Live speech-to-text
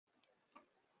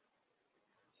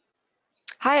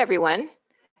Hi, everyone.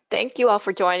 Thank you all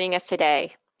for joining us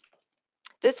today.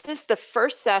 This is the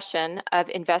first session of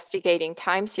investigating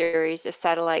time series of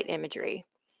satellite imagery.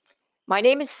 My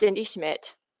name is Cindy Schmidt,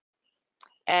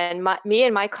 and me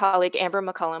and my colleague Amber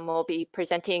McCullum will be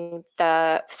presenting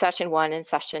the session 1 and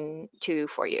session 2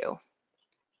 for you.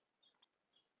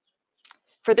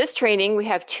 For this training, we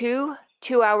have two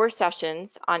 2-hour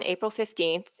sessions on April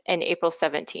 15th and April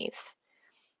 17th.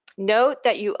 Note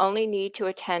that you only need to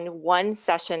attend one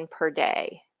session per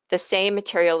day. The same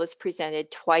material is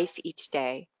presented twice each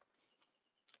day.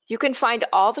 You can find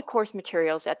all the course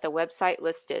materials at the website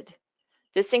listed.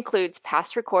 This includes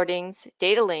past recordings,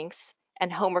 data links,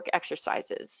 and homework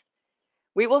exercises.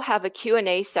 We will have a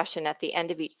Q&A session at the end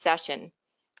of each session.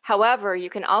 However, you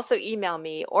can also email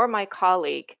me or my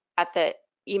colleague at the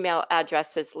email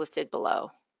addresses listed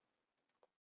below.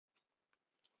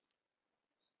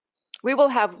 We will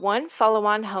have one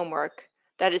follow-on homework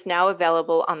that is now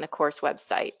available on the course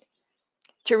website.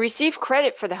 To receive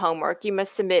credit for the homework, you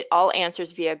must submit all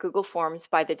answers via Google Forms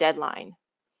by the deadline.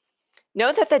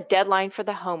 Note that the deadline for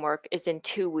the homework is in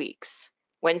 2 weeks,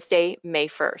 Wednesday, May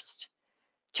 1st.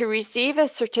 To receive a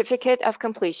certificate of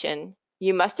completion,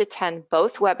 you must attend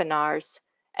both webinars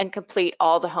and complete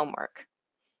all the homework.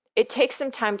 It takes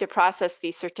some time to process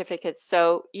these certificates,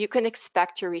 so you can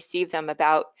expect to receive them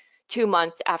about 2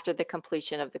 months after the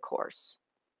completion of the course.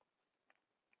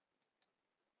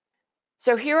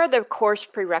 So here are the course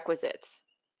prerequisites.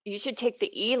 You should take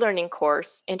the e-learning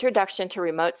course, Introduction to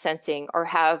Remote Sensing, or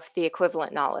have the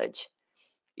equivalent knowledge.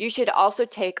 You should also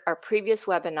take our previous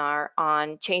webinar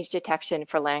on change detection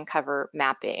for land cover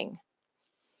mapping.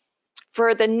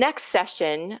 For the next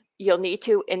session, you'll need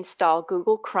to install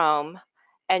Google Chrome,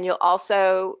 and you'll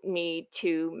also need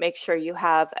to make sure you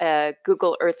have a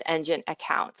Google Earth Engine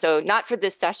account. So not for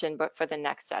this session, but for the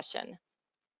next session.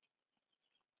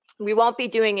 We won't be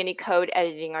doing any code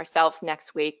editing ourselves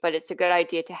next week, but it's a good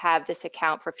idea to have this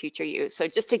account for future use. So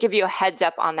just to give you a heads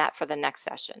up on that for the next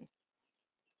session.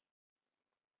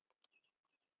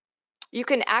 You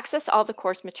can access all the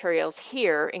course materials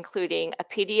here, including a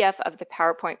PDF of the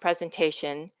PowerPoint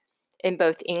presentation in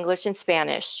both English and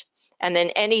Spanish, and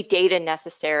then any data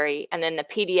necessary, and then the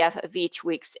PDF of each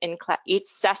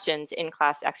session's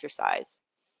in-class exercise.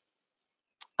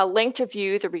 A link to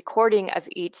view the recording of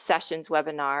each session's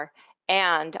webinar,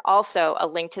 and also a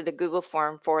link to the Google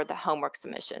form for the homework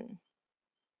submission.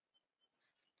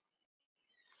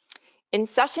 In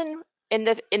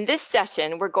this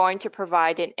session, we're going to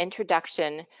provide an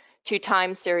introduction to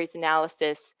time series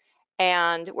analysis,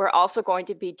 and we're also going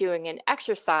to be doing an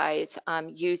exercise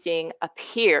using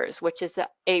AppEEARS, which is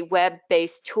a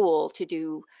web-based tool to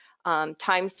do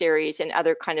time series and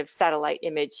other kind of satellite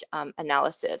image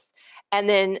analysis. And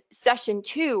then session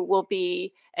 2 will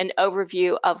be an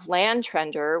overview of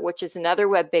LandTrender, which is another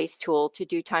web-based tool to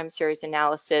do time series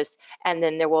analysis, and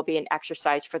then there will be an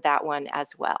exercise for that one as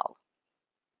well.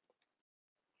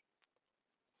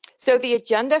 So the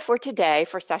agenda for today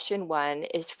for session 1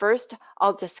 is first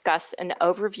I'll discuss an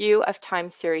overview of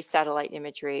time series satellite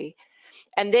imagery,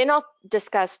 and then I'll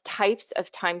discuss types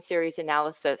of time series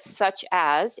analysis such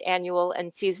as annual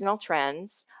and seasonal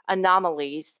trends,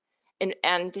 anomalies,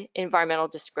 and environmental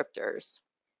descriptors.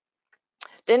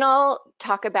 Then I'll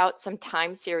talk about some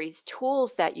time series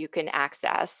tools that you can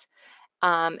access,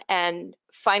 and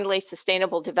finally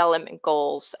sustainable development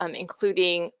goals,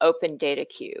 including open data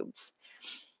cubes.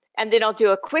 And then I'll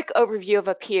do a quick overview of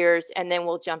AppEEARS, and then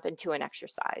we'll jump into an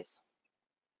exercise.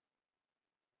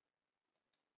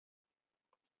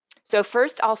 So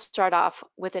first, I'll start off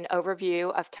with an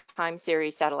overview of time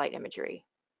series satellite imagery.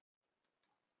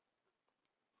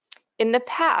 In the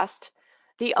past,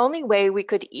 the only way we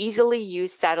could easily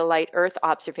use satellite Earth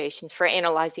observations for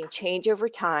analyzing change over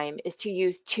time is to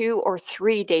use 2 or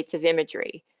 3 dates of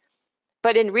imagery.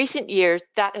 But in recent years,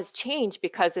 that has changed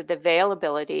because of the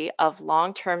availability of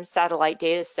long-term satellite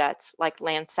data sets like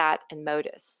Landsat and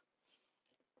MODIS.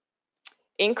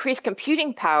 Increased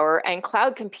computing power and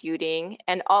cloud computing,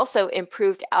 and also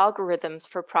improved algorithms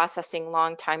for processing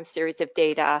long time series of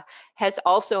data, has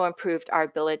also improved our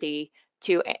ability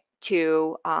to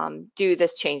do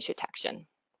this change detection.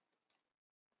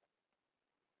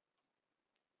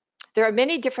 There are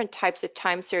many different types of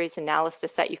time series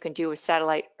analysis that you can do with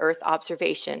satellite Earth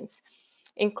observations,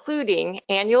 including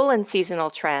annual and seasonal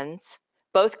trends,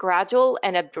 both gradual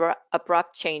and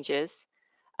abrupt changes,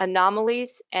 anomalies,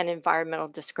 and environmental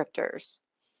descriptors.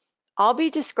 I'll be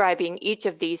describing each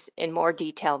of these in more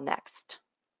detail next.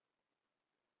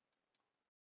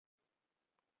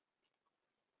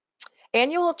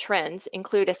 Annual trends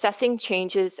include assessing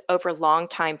changes over long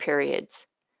time periods.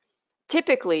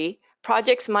 Typically,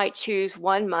 Projects might choose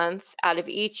 1 month out of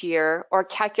each year or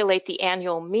calculate the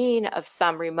annual mean of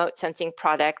some remote sensing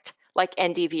product like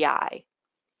NDVI.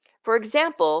 For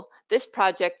example, this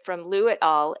project from Liu et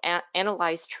al.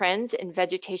 Analyzed trends in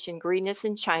vegetation greenness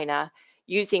in China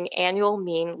using annual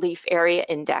mean leaf area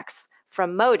index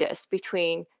from MODIS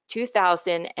between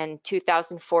 2000 and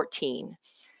 2014.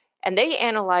 And they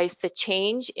analyzed the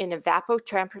change in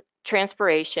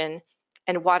evapotranspiration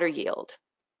and water yield.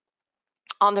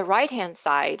 On the right-hand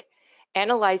side,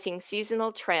 analyzing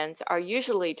seasonal trends are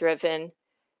usually driven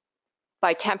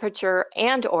by temperature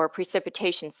and/or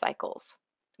precipitation cycles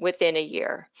within a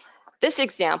year. This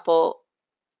example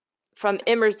from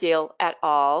Imagery et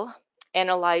al.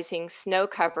 Analyzing snow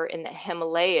cover in the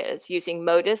Himalayas using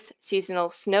MODIS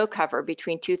seasonal snow cover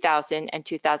between 2000 and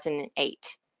 2008.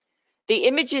 The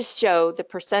images show the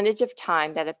percentage of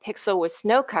time that a pixel was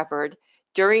snow covered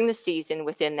during the season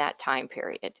within that time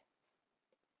period.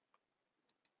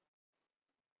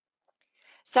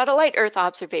 Satellite Earth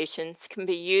observations can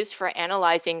be used for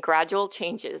analyzing gradual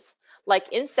changes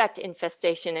like insect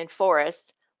infestation in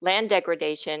forests, land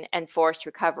degradation, and forest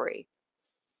recovery,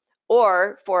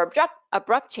 or for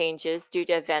abrupt changes due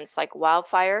to events like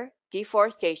wildfire,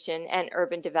 deforestation, and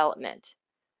urban development.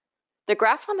 The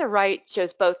graph on the right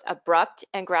shows both abrupt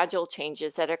and gradual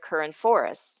changes that occur in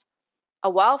forests. A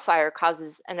wildfire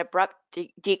causes an abrupt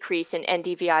decrease in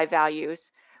NDVI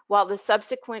values, while the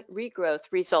subsequent regrowth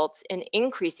results in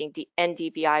increasing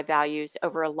NDVI values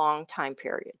over a long time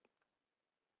period.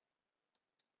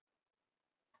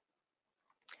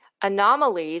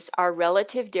 Anomalies are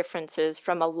relative differences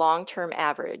from a long-term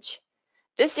average.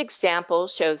 This example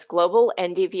shows global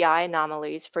NDVI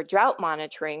anomalies for drought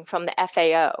monitoring from the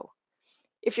FAO.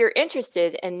 If you're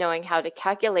interested in knowing how to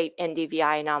calculate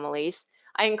NDVI anomalies,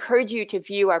 I encourage you to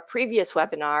view our previous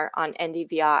webinar on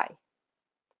NDVI.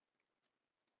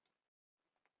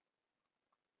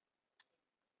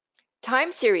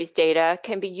 Time series data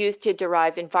can be used to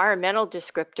derive environmental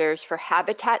descriptors for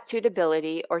habitat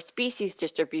suitability or species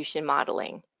distribution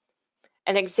modeling.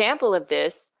 An example of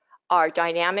this are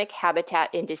dynamic habitat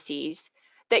indices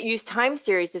that use time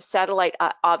series of satellite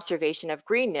observation of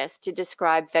greenness to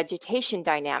describe vegetation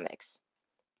dynamics.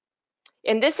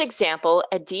 In this example,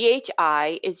 a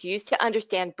DHI is used to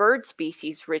understand bird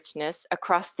species richness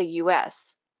across the U.S.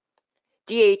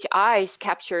 DHIs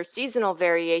capture seasonal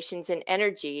variations in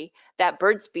energy that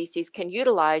bird species can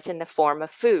utilize in the form of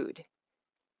food.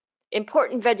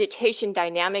 Important vegetation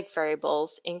dynamic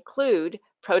variables include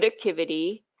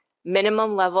productivity,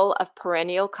 minimum level of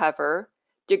perennial cover,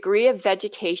 degree of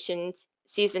vegetation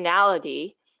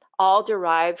seasonality, all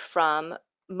derived from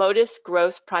MODIS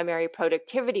gross primary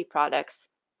productivity products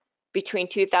between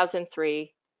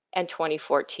 2003 and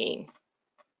 2014.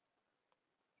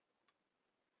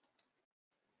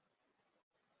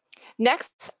 Next,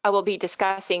 I will be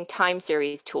discussing time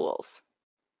series tools.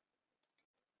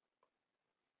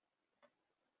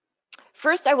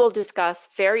 First, I will discuss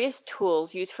various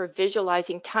tools used for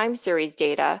visualizing time series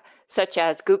data, such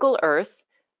as Google Earth,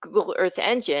 Google Earth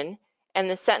Engine, and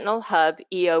the Sentinel Hub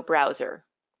EO browser.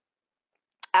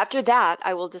 After that,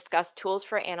 I will discuss tools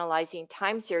for analyzing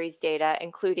time series data,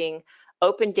 including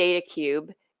Open Data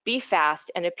Cube, BFAST,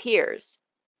 and AppEEARS.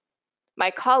 My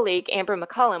colleague, Amber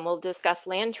McCullum, will discuss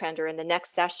Landtrender in the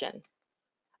next session.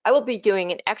 I will be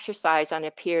doing an exercise on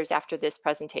AppEEARS after this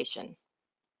presentation.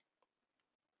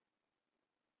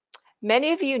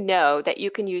 Many of you know that you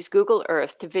can use Google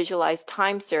Earth to visualize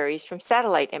time series from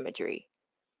satellite imagery.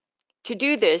 To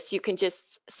do this, you can just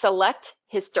select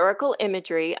historical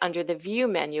imagery under the View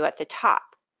menu at the top.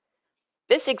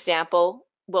 This example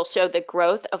will show the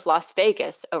growth of Las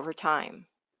Vegas over time.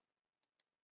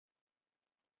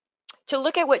 To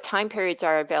look at what time periods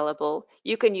are available,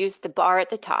 you can use the bar at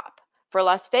the top. For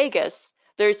Las Vegas,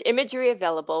 there's imagery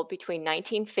available between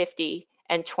 1950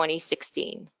 and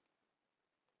 2016.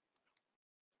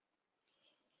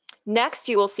 Next,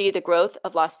 you will see the growth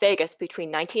of Las Vegas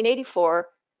between 1984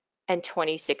 and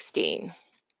 2016.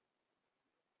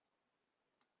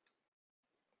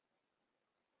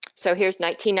 So here's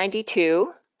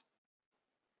 1992,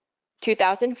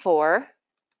 2004,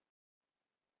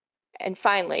 and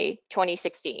finally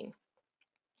 2016.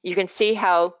 You can see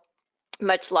how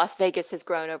much Las Vegas has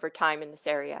grown over time in this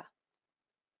area.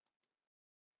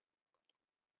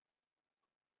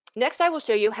 Next, I will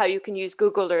show you how you can use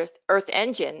Google Earth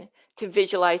Engine to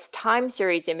visualize time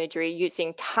series imagery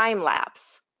using time-lapse.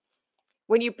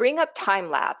 When you bring up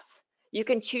time-lapse, you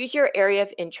can choose your area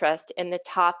of interest in the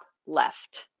top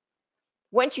left.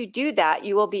 Once you do that,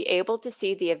 you will be able to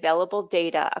see the available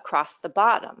data across the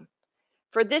bottom.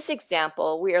 For this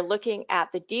example, we are looking at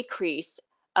the decrease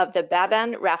of the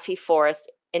Baban Rafi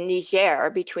Forest in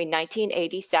Niger between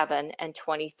 1987 and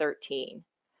 2013.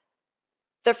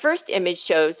 The first image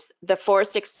shows the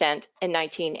forest extent in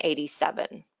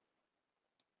 1987.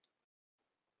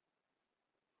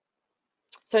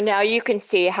 So now you can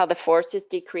see how the forest is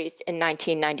decreased in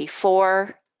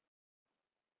 1994,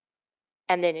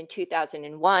 and then in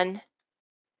 2001,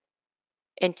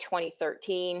 in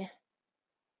 2013,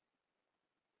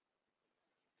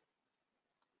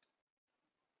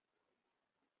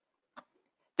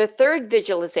 the third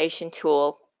visualization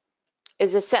tool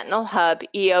is the Sentinel Hub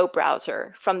EO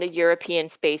browser from the European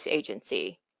Space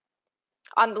Agency.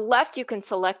 On the left, you can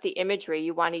select the imagery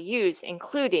you want to use,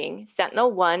 including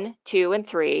Sentinel-1, 2, and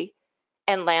 3,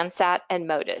 and Landsat and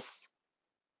MODIS.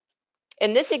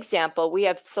 In this example, we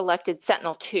have selected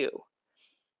Sentinel-2.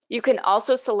 You can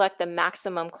also select the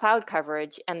maximum cloud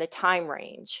coverage and the time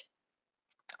range.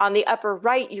 On the upper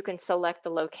right, you can select the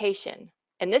location.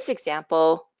 In this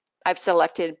example, I've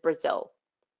selected Brazil.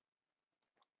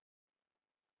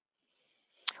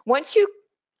 Once you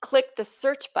click the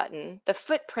search button, the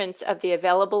footprints of the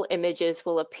available images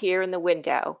will appear in the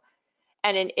window,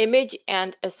 and an image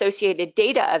and associated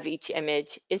data of each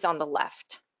image is on the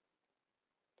left.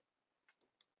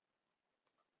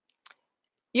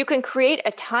 You can create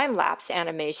a time-lapse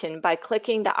animation by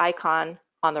clicking the icon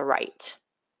on the right.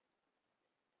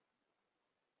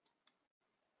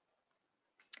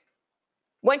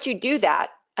 Once you do that,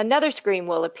 another screen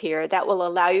will appear that will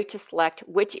allow you to select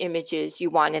which images you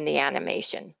want in the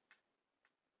animation.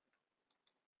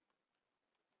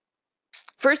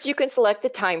 First, you can select the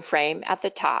time frame at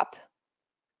the top.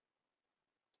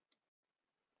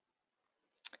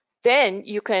 Then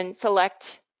you can select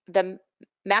the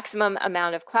maximum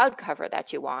amount of cloud cover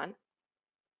that you want.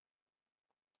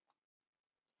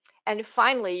 And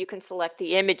finally, you can select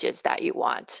the images that you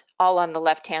want, all on the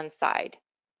left-hand side.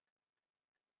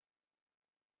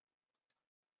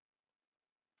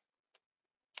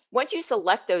 Once you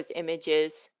select those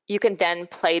images, you can then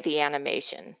play the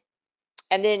animation.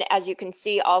 And then, as you can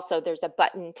see, also there's a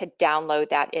button to download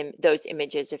those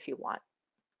images if you want.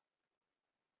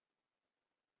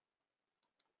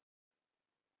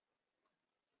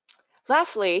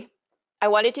 Lastly, I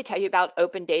wanted to tell you about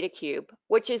Open Data Cube,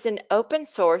 which is an open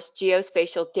source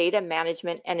geospatial data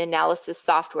management and analysis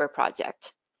software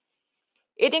project.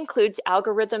 It includes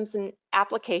algorithms and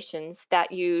applications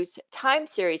that use time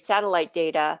series satellite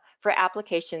data for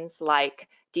applications like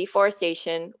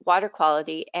deforestation, water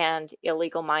quality, and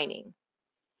illegal mining.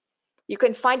 You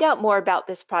can find out more about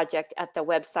this project at the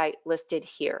website listed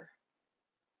here.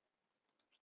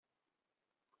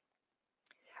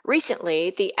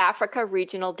 Recently, the Africa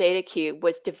Regional Data Cube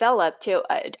was developed to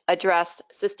address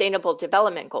Sustainable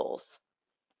Development Goals.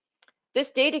 This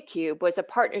data cube was a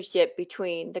partnership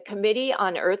between the Committee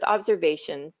on Earth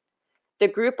Observations, the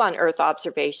Group on Earth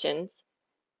Observations,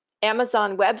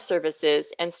 Amazon Web Services,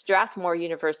 and Strathmore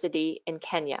University in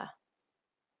Kenya.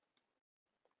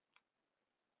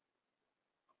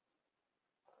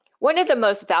 One of the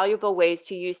most valuable ways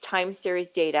to use time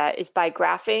series data is by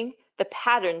graphing the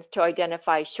patterns to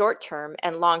identify short-term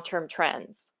and long-term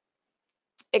trends.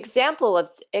 Examples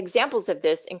of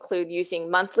this include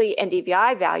using monthly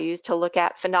NDVI values to look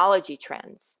at phenology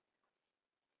trends.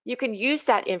 You can use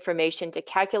that information to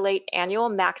calculate annual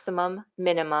maximum,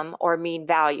 minimum, or mean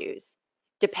values,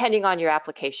 depending on your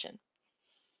application.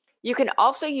 You can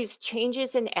also use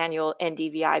changes in annual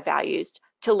NDVI values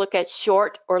to look at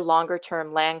short or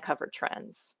longer-term land cover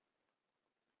trends.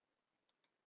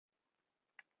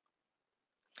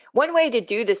 One way to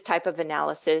do this type of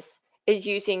analysis is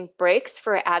using Breaks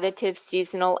for Additive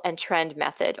Seasonal and Trend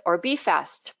Method, or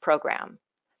BFAST program.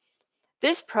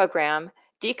 This program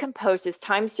decomposes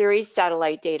time series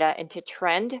satellite data into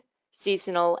trend,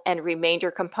 seasonal, and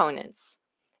remainder components.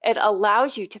 It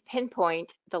allows you to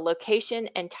pinpoint the location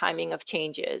and timing of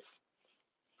changes.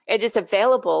 It is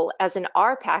available as an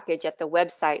R package at the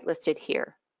website listed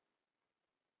here.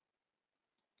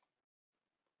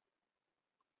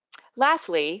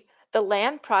 Lastly, the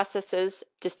Land Processes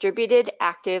Distributed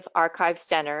Active Archive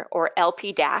Center, or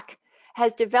LPDAC,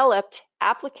 has developed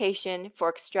Application for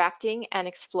Extracting and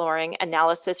Exploring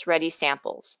Analysis-Ready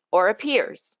Samples, or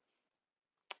AppEARS.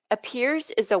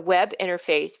 AppEARS is a web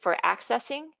interface for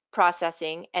accessing,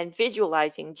 processing, and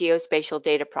visualizing geospatial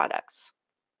data products.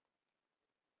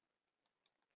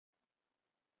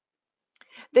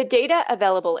 The data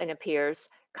available in AppEARS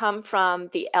come from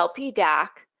the LPDAC,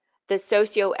 the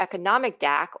Socioeconomic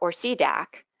DAC, or CDAC,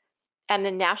 and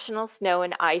the National Snow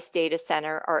and Ice Data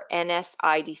Center, or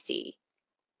NSIDC.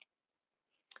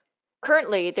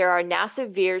 Currently, there are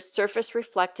NASA AppEEARS surface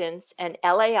reflectance and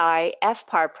LAI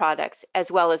FPAR products, as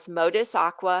well as MODIS,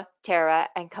 Aqua, Terra,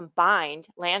 and combined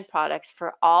land products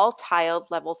for all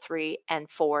tiled level 3 and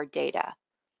 4 data.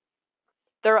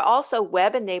 There are also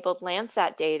web-enabled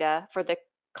Landsat data for the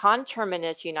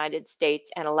conterminous United States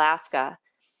and Alaska,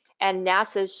 and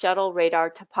NASA's Shuttle Radar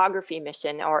Topography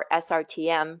Mission, or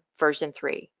SRTM, version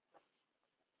 3.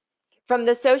 From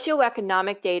the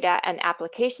Socioeconomic Data and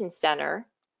Application Center,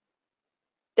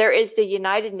 there is the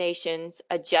United Nations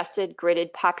Adjusted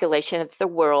Gridded Population of the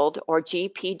World, or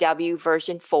GPW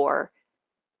version 4,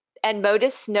 and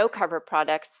MODIS snow cover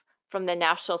products from the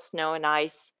National Snow and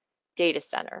Ice Data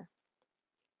Center.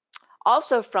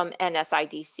 Also from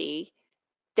NSIDC,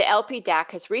 the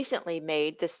LPDAC has recently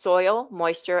made the Soil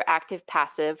Moisture Active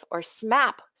Passive, or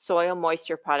SMAP, soil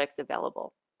moisture products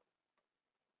available.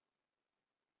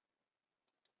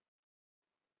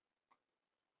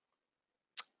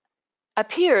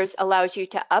 AppEEARS allows you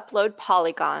to upload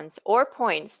polygons or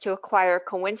points to acquire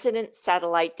coincident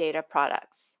satellite data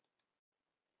products.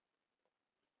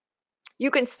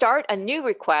 You can start a new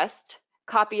request,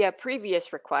 copy a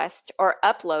previous request, or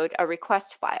upload a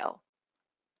request file.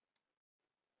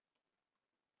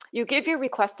 You give your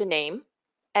request a name,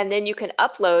 and then you can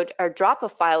upload or drop a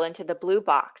file into the blue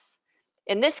box.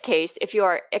 In this case, if you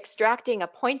are extracting a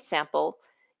point sample,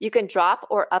 you can drop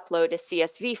or upload a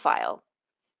CSV file.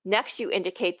 Next, you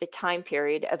indicate the time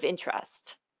period of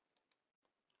interest.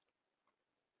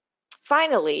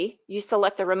 Finally, you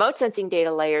select the remote sensing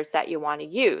data layers that you want to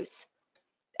use.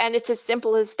 And it's as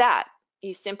simple as that.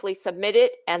 You simply submit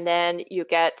it, and then you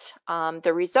get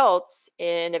the results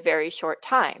in a very short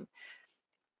time.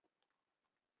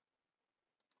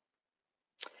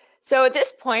 So at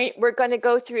this point, we're going to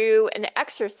go through an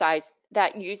exercise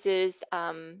that uses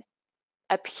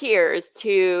AppEEARS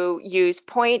to use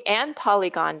point and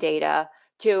polygon data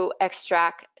to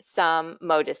extract some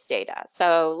MODIS data.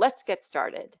 So let's get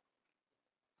started.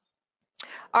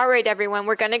 All right, everyone,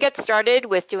 we're going to get started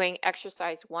with doing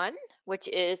exercise 1, which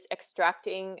is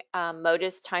extracting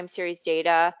MODIS time series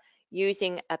data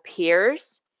using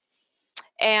AppEEARS.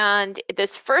 And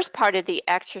this first part of the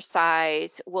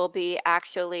exercise will be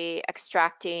actually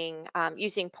extracting,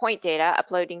 using point data,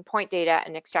 uploading point data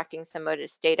and extracting some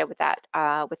MODIS data with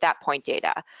that point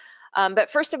data. But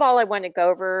first of all, I want to go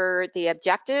over the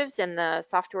objectives and the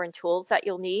software and tools that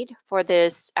you'll need for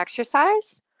this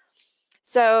exercise.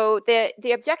 So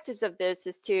the objectives of this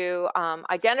is to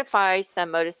identify some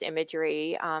MODIS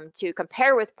imagery to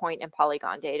compare with point and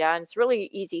polygon data, and it's really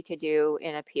easy to do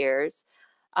in AppEEARS.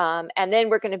 And then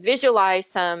we're going to visualize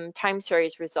some time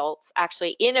series results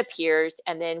actually in AppEEARS,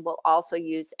 and then we'll also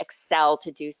use Excel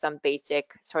to do some basic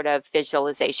sort of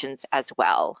visualizations as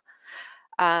well.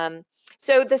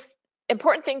 So this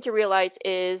important thing to realize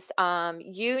is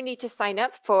you need to sign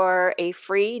up for a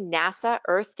free NASA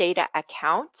Earth Data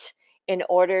account in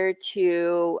order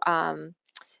to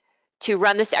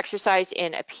run this exercise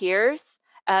in AppEEARS,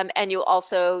 and you'll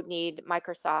also need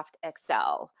Microsoft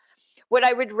Excel. What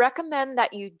I would recommend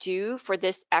that you do for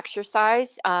this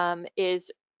exercise is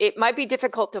it might be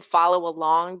difficult to follow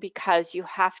along because you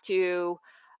have to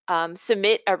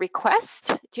submit a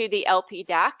request to the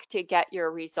LPDAC to get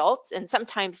your results, and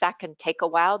sometimes that can take a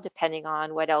while depending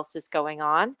on what else is going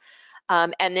on.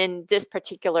 And in this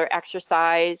particular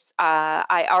exercise,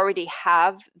 I already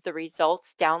have the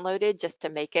results downloaded just to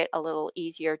make it a little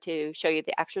easier to show you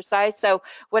the exercise. So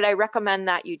what I recommend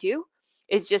that you do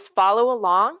is just follow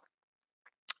along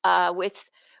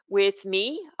with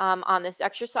me on this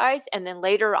exercise, and then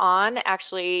later on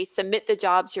actually submit the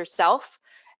jobs yourself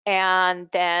and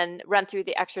then run through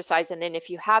the exercise. And then if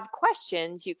you have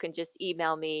questions, you can just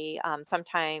email me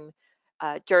sometime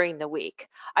during the week.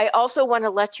 I also want to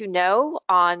let you know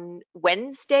on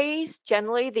Wednesdays,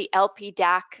 generally the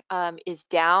LPDAC is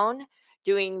down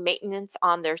doing maintenance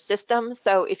on their system.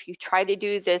 So if you try to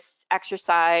do this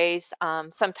exercise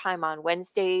sometime on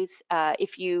Wednesdays,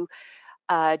 if you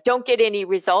don't get any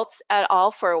results at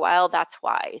all for a while, that's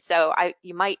why. So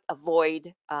you might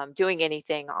avoid doing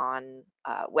anything on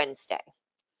Wednesday.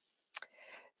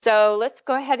 So let's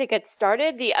go ahead and get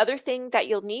started. The other thing that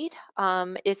you'll need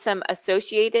is some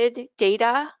associated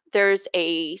data. There's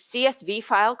a CSV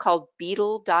file called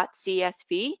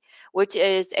beetle.csv, which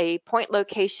is a point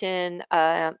location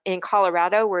in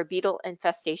Colorado where beetle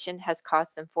infestation has caused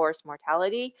some forest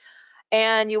mortality.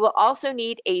 And you will also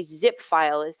need a zip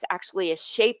file. It's actually a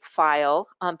shape file,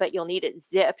 but you'll need it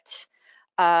zipped.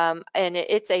 And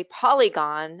it's a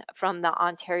polygon from the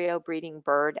Ontario Breeding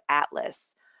Bird Atlas.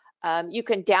 You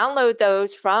can download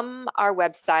those from our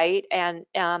website, and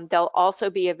they'll also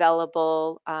be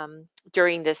available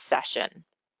during this session.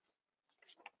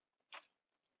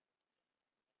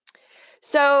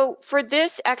 So for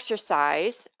this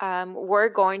exercise, we're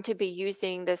going to be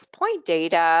using this point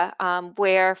data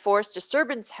where forest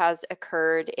disturbance has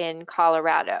occurred in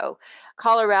Colorado.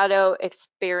 Colorado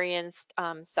experienced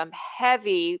some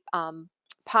heavy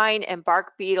pine and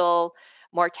bark beetle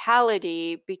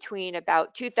mortality between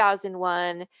about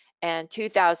 2001 and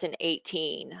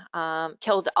 2018,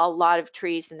 killed a lot of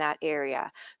trees in that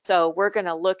area. So we're going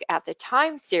to look at the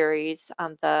time series,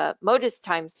 the MODIS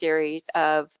time series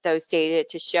of those data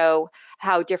to show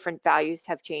how different values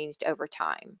have changed over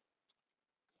time.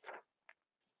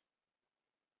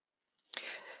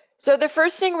 So the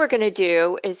first thing we're going to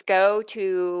do is go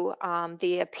to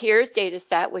the AppEEARS data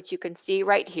set, which you can see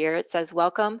right here. It says,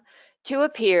 welcome to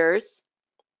AppEEARS.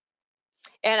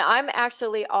 And I'm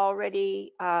actually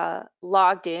already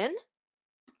logged in.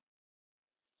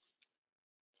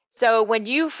 So when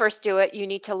you first do it, you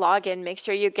need to log in. Make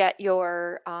sure you get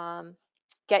your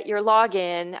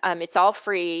login. It's all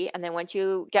free, and then once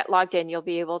you get logged in, you'll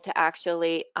be able to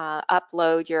actually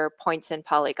upload your points and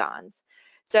polygons.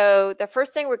 So the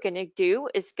first thing we're going to do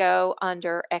is go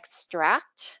under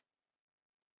Extract,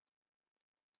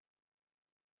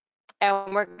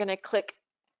 and we're going to click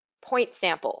Point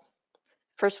Sample.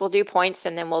 First we'll do points,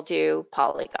 and then we'll do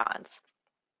polygons.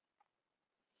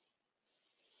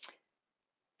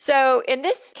 So in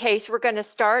this case, we're going to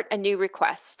start a new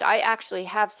request. I actually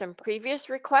have some previous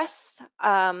requests,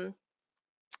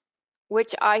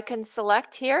 which I can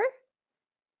select here,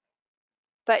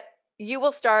 but you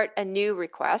will start a new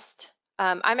request.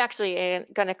 I'm actually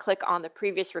going to click on the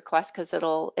previous request because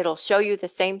it'll show you the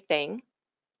same thing.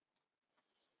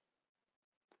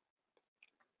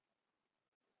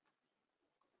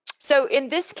 So in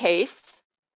this case,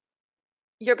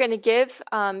 you're going to give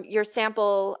your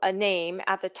sample a name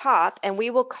at the top, and we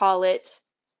will call it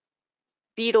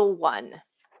Beetle 1.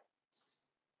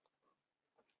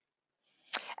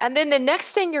 And then the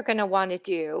next thing you're going to want to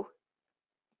do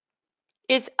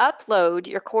is upload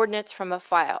your coordinates from a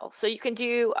file. So you can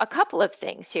do a couple of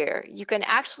things here. You can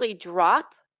actually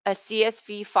drop a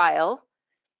CSV file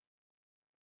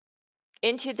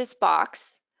into this box,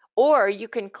 or you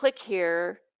can click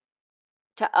here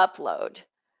to upload.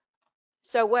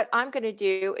 So what I'm going to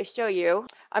do is show you.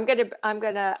 I'm going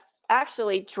to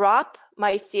actually drop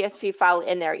my CSV file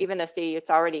in there, even though see it's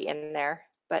already in there,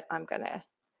 but I'm going to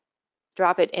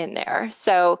drop it in there.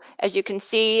 So as you can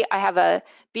see, I have a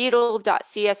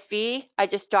beetle.csv. I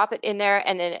just drop it in there,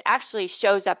 and then it actually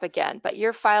shows up again, but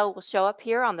your file will show up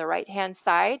here on the right hand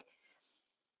side.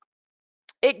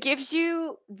 It gives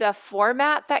you the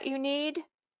format that you need.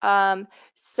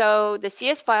 So the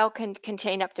CS file can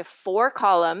contain up to 4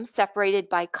 columns separated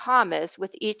by commas with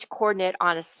each coordinate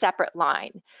on a separate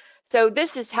line. So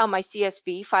this is how my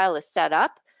CSV file is set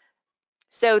up.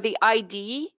 So the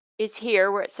ID is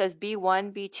here where it says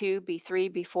B1, B2,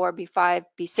 B3, B4, B5,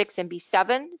 B6, and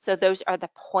B7. So those are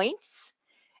the points,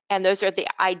 and those are the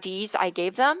IDs I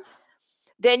gave them.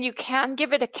 Then you can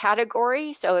give it a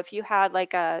category. So if you had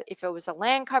if it was a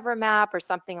land cover map or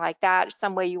something like that,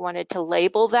 some way you wanted to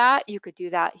label that, you could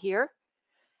do that here.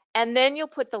 And then you'll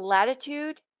put the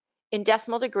latitude in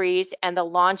decimal degrees and the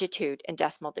longitude in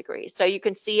decimal degrees. So you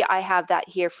can see I have that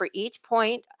here for each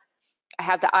point. I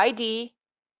have the ID,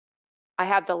 I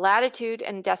have the latitude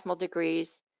in decimal degrees,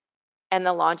 and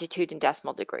the longitude in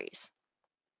decimal degrees.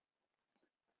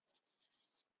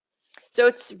 So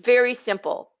it's very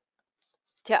simple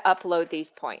to upload these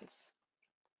points.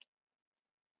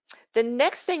 The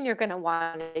next thing you're going to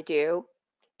want to do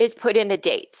is put in the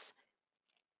dates.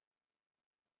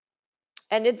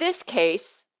 And in this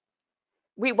case,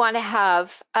 we want to have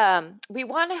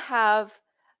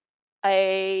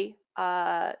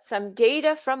some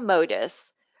data from MODIS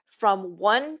from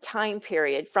one time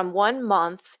period, from 1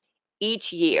 month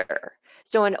each year.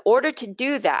 So in order to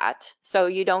do that, so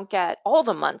you don't get all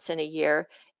the months in a year,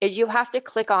 is you have to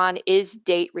click on is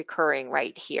date recurring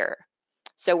right here.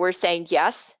 So we're saying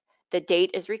yes, the date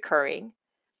is recurring.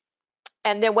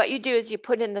 And then what you do is you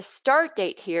put in the start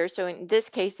date here. So in this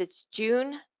case, it's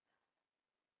June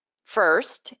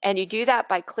 1st, and you do that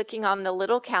by clicking on the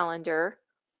little calendar,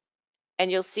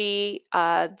 and you'll see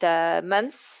the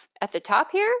months at the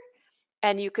top here,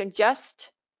 and you can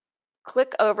just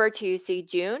click over to see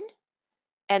June,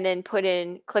 and then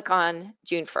click on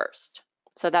June 1st.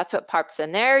 So that's what pops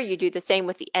in there. You do the same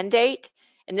with the end date.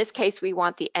 In this case, we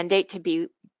want the end date to be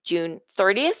June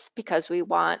 30th because we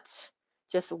want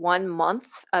just 1 month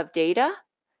of data.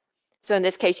 So in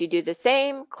this case, you do the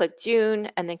same, click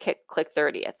June, and then click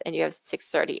 30th, and you have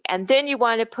 6/30. And then you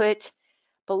want to put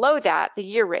below that the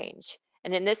year range.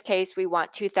 And in this case, we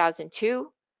want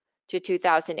 2002 to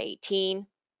 2018.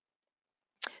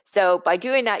 So by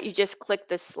doing that, you just click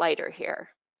the slider here.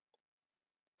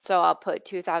 So I'll put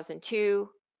 2002,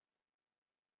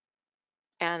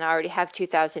 and I already have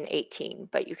 2018,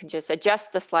 but you can just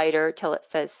adjust the slider till it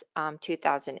says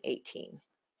 2018.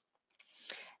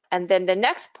 And then the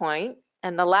next point,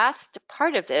 and the last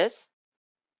part of this,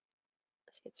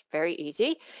 it's very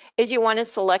easy, is you want to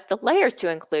select the layers to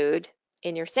include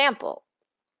in your sample.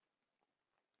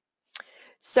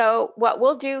 So what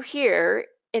we'll do here,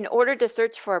 in order to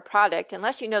search for a product,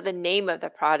 unless you know the name of the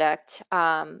product,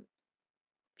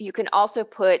 you can also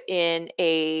put in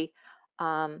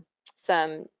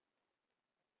some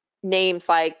names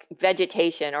like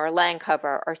vegetation or land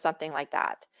cover or something like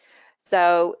that.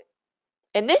 So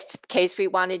in this case, we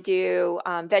want to do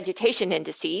vegetation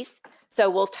indices. So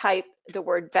we'll type the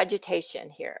word vegetation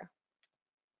here.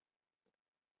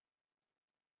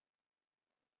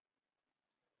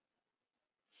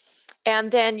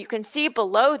 And then you can see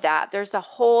below that, there's a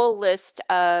whole list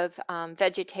of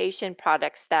vegetation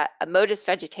products MODIS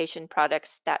vegetation products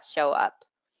that show up.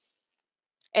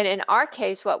 And in our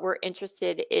case, what we're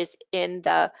interested is in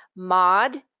the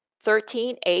MOD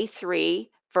 13A3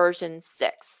 version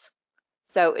 6.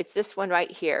 So it's this one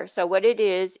right here. So what it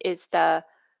is the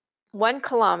 1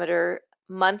 kilometer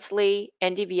monthly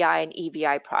NDVI and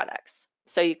EVI products.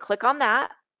 So you click on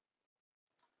that.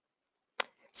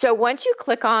 So once you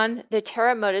click on the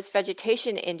Terra MODIS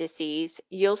vegetation indices,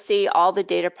 you'll see all the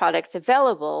data products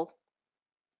available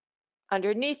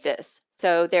underneath this.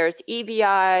 So there's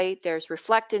EVI, there's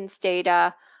reflectance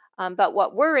data, but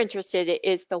what we're interested in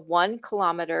is the 1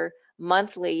 kilometer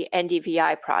monthly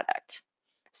NDVI product.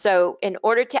 So in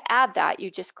order to add that, you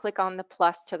just click on the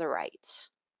plus to the right.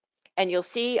 And you'll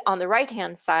see on the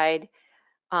right-hand side,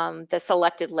 the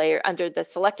selected layer, under the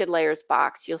selected layers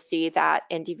box, you'll see that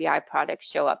NDVI products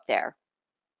show up there.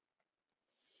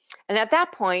 And at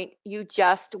that point, you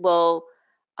just will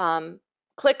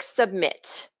click submit,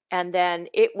 and then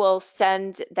it will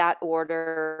send that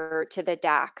order to the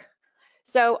DAC.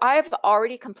 So I've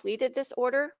already completed this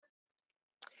order.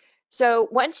 So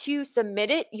once you submit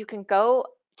it, you can go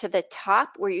to the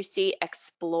top where you see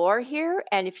Explore here,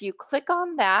 and if you click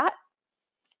on that,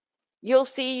 you'll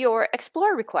see your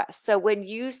Explore request. So when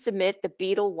you submit the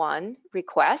Beetle 1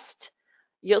 request,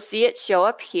 you'll see it show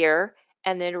up here,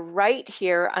 and then right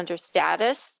here under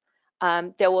Status,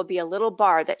 there will be a little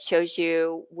bar that shows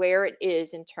you where it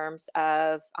is in terms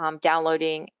of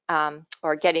downloading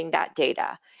or getting that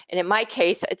data. And in my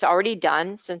case, it's already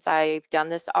done since I've done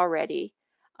this already.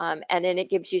 And then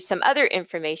it gives you some other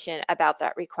information about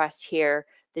that request here,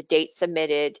 the date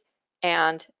submitted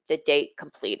and the date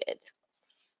completed.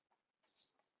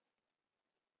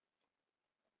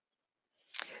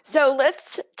 So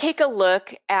let's take a look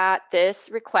at this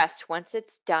request once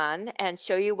it's done and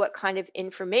show you what kind of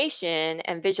information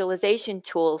and visualization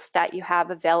tools that you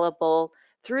have available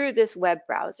through this web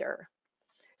browser.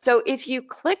 So if you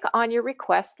click on your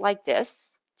request like this,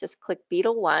 just click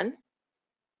Beetle 1,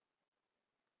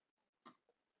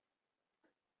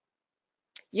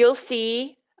 you'll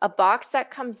see a box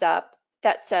that comes up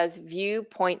that says View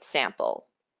Point Sample.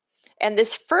 And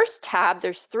this first tab,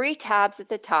 there's 3 tabs at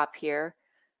the top here.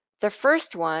 The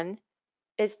first one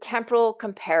is temporal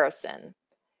comparison.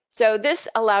 So this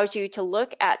allows you to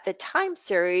look at the time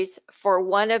series for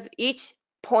one of each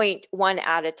point one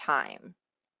at a time.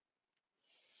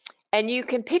 And you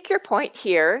can pick your point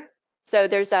here. So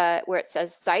there's where it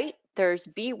says site, there's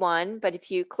B1, but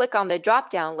if you click on the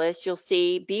drop-down list, you'll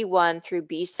see B1 through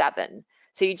B7.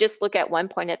 So you just look at one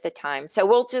point at the time. So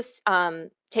we'll just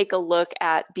take a look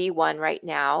at B1 right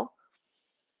now.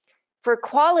 For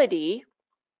quality,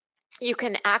 you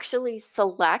can actually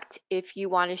select if you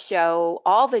want to show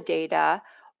all the data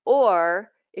or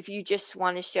if you just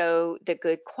want to show the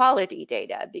good quality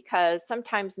data, because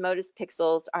sometimes MODIS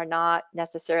pixels are not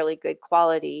necessarily good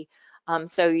quality,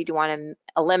 so you'd want to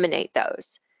eliminate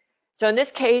those. So in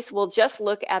this case, we'll just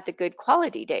look at the good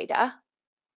quality data.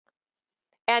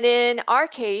 And in our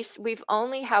case, we've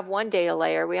only have one data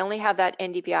layer. We only have that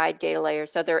NDVI data layer,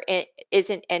 so there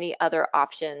isn't any other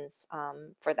options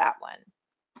for that one.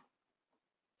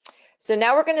 So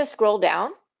now we're going to scroll down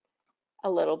a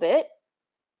little bit,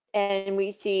 and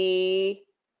we see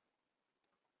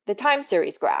the time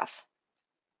series graph.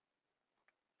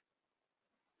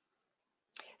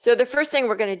 So the first thing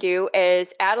we're going to do is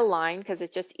add a line, because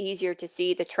it's just easier to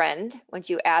see the trend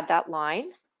once you add that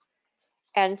line.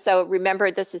 And so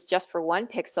remember, this is just for 1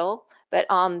 pixel, but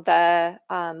on the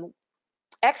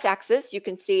x-axis, you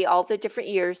can see all the different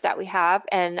years that we have,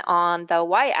 and on the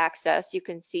y-axis, you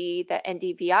can see the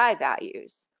NDVI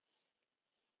values.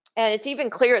 And it's even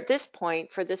clear at this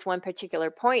point, for this one particular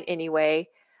point anyway,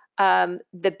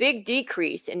 the big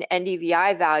decrease in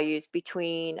NDVI values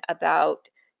between about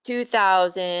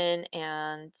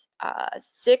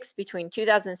 2006, between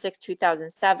 2006,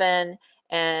 2007,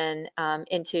 and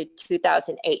into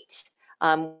 2008,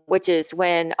 which is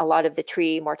when a lot of the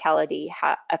tree mortality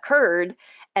occurred.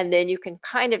 And then you can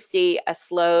kind of see a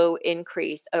slow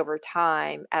increase over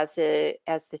time as the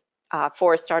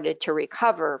forest started to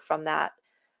recover from that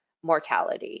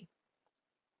mortality.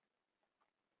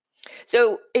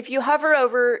 So if you hover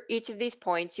over each of these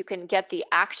points, you can get the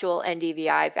actual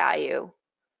NDVI value.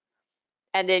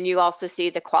 And then you also see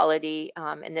the quality.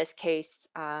 In this case,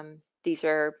 these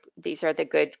are the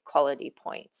good quality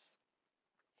points.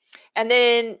 And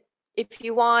then if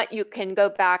you want, you can go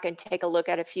back and take a look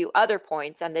at a few other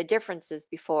points and the differences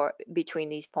between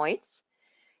these points.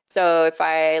 So if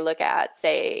I look at,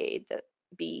 say, the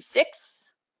B6,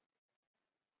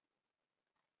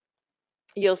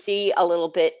 you'll see a little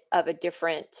bit of a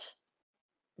different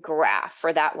graph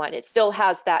for that one. It still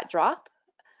has that drop,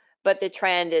 but the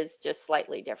trend is just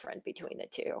slightly different between the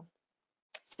two.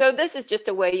 So this is just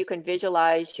a way you can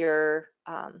visualize your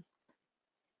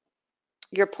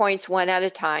points one at a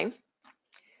time.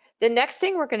 The next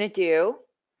thing we're going to do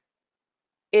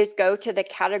is go to the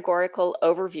Categorical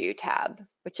Overview tab,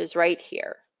 which is right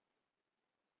here.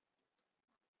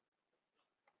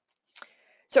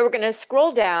 So we're going to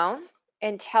scroll down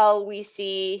until we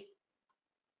see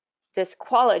this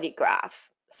quality graph.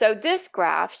 So this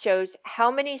graph shows how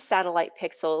many satellite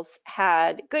pixels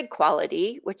had good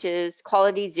quality, which is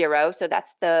quality 0, so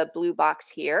that's the blue box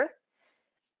here,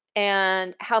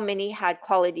 and how many had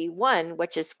quality 1,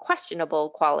 which is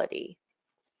questionable quality.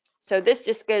 So this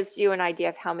just gives you an idea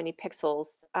of how many pixels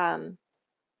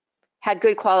had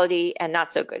good quality and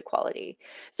not so good quality.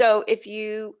 So if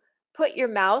you put your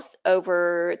mouse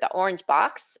over the orange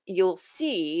box, you'll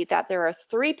see that there are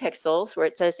 3 pixels where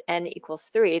it says n equals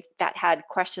 3 that had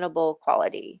questionable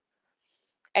quality.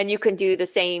 And you can do the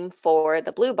same for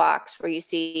the blue box where you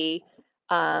see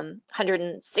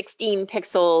 116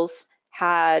 pixels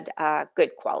had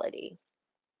good quality.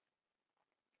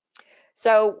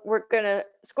 So we're going to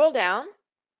scroll down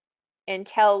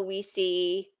until we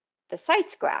see the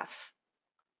sites graph.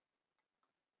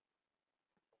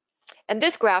 And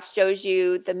this graph shows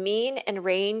you the mean and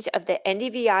range of the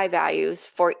NDVI values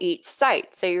for each site.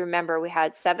 So you remember we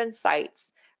had 7 sites,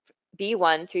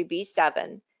 B1 through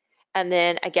B7. And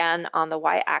then again, on the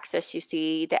y-axis, you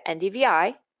see the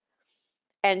NDVI.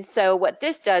 And so what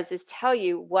this does is tell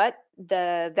you what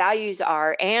the values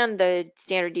are and the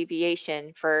standard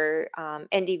deviation for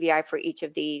NDVI for each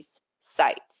of these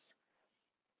sites.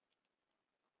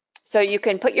 So you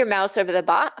can put your mouse over the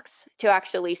box to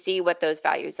actually see what those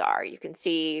values are. You can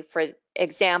see, for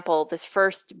example, this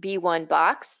first B1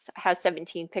 box has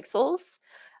 17 pixels,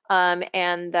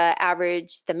 and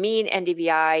the mean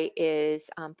NDVI is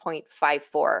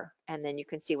 0.54, and then you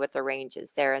can see what the range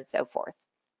is there and so forth.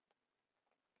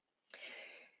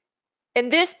 In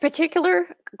this particular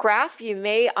graph, you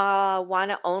may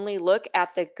want to only look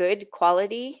at the good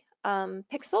quality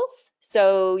pixels.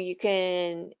 So you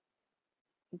can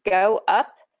go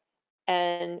up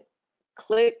and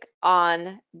click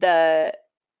on the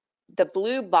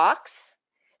blue box.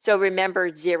 So remember,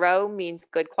 0 means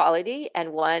good quality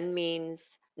and 1 means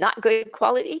not good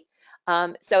quality.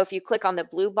 So if you click on the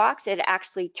blue box, it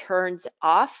actually turns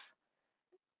off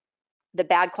the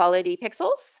bad quality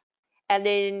pixels. And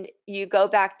then you go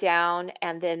back down,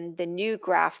 and then the new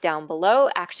graph down below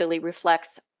actually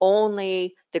reflects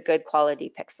only the good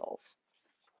quality pixels.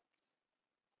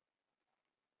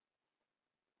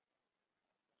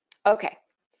 Okay,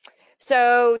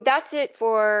 so that's it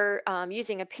for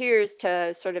using AppEARS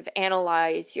to sort of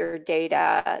analyze your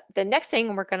data. The next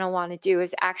thing we're going to want to do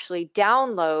is actually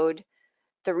download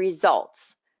the results.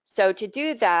 So to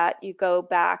do that, you go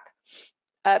back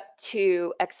up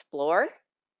to Explore,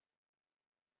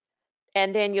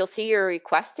 and then you'll see your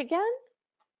request again.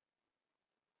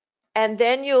 And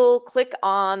then you'll click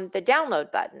on the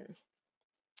download button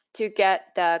to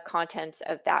get the contents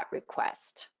of that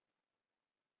request.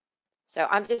 So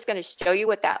I'm just going to show you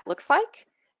what that looks like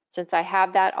since I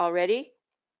have that already.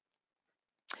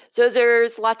 So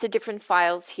there's lots of different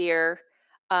files here.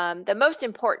 The most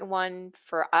important one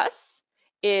for us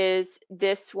is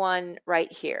this one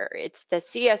right here. It's the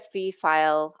CSV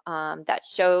file that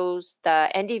shows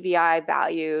the NDVI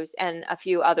values and a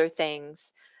few other things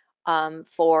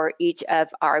for each of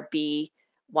our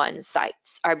B1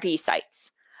 sites, our B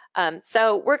sites.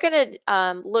 So we're going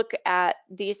to look at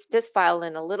this file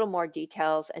in a little more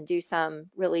details and do some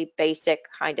really basic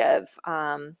kind of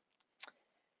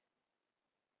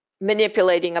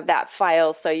manipulating of that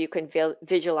file so you can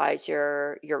visualize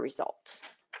your results.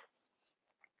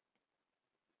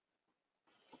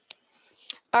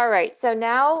 All right, so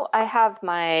now I have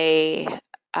my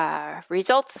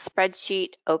results spreadsheet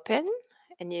open,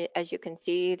 and as you can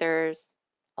see, there's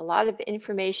a lot of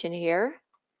information here.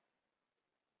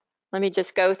 Let me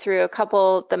just go through a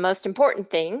couple of the most important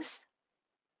things.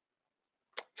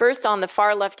 First, on the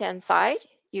far left-hand side,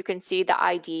 you can see the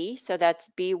ID, so that's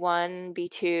B1,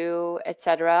 B2,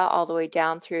 etc., all the way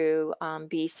down through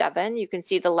B7. You can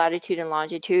see the latitude and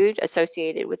longitude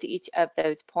associated with each of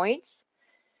those points.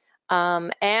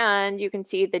 And you can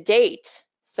see the date.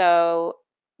 So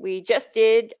we just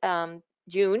did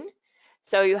June.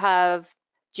 So you have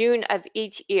June of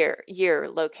each year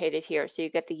located here. So you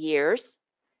get the years,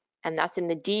 and that's in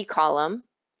the D column.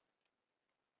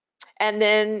 And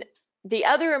then the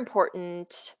other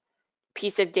important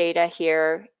piece of data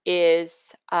here is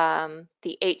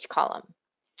the H column.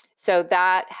 So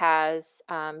that has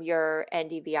your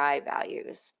NDVI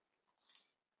values.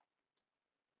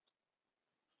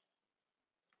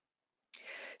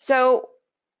 So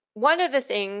one of the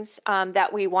things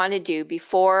that we want to do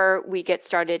before we get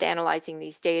started analyzing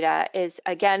these data is,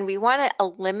 again, we want to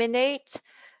eliminate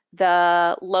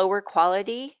the lower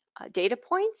quality data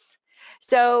points.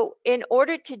 So in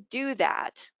order to do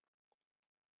that,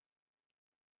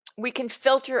 we can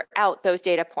filter out those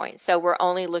data points. So we're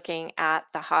only looking at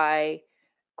the high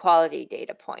quality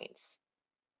data points.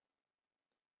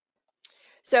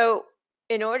 So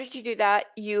in order to do that,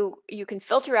 you can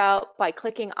filter out by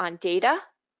clicking on data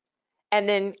and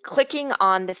then clicking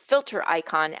on the filter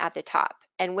icon at the top.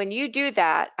 And when you do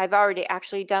that, I've already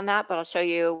actually done that, but I'll show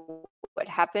you what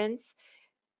happens.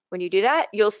 When you do that,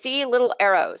 you'll see little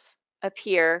arrows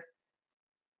appear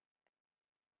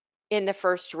in the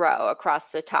first row across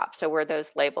the top, so where those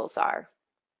labels are.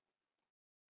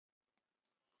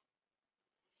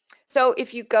 So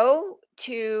if you go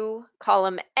to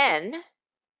column N,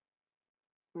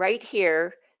 right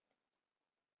here,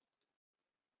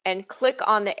 and click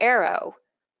on the arrow,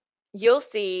 you'll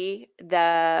see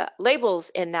the labels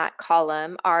in that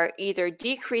column are either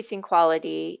decreasing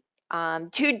quality,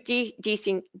 two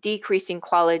decreasing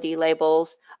quality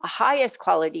labels, a highest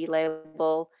quality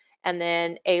label, and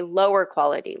then a lower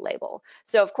quality label.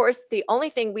 So of course, the only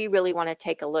thing we really want to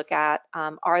take a look at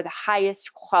are the highest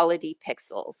quality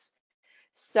pixels.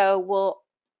 So we'll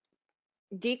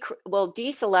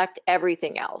deselect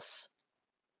everything else.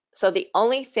 So the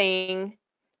only thing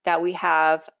that we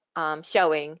have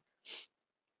showing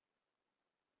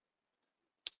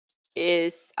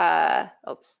is,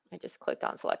 oops, I just clicked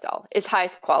on select all, is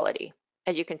highest quality,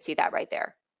 as you can see that right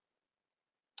there.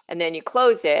 And then you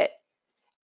close it,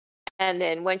 and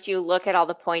then once you look at all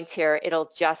the points here,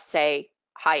 it'll just say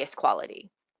highest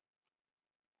quality.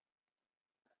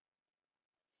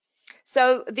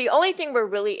 So the only thing we're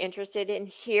really interested in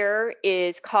here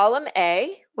is column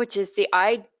A, which is the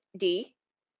ID,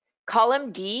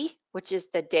 column D, which is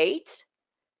the date,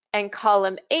 and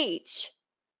column H,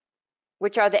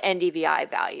 which are the NDVI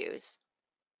values.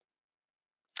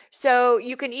 So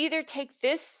you can either take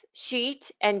this sheet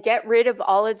and get rid of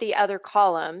all of the other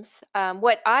columns.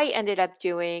 What I ended up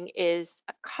doing is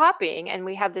copying, and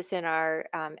we have this in our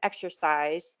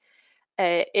exercise,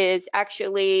 is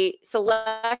actually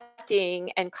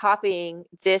selecting and copying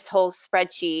this whole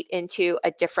spreadsheet into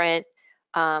a different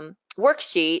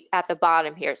worksheet at the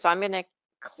bottom here. So I'm going to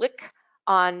click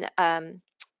on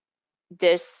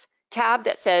this tab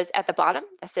that says at the bottom,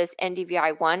 that says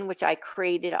NDVI1, which I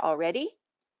created already.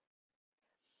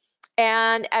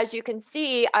 And as you can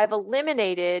see, I've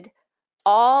eliminated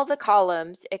all the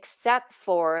columns except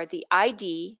for the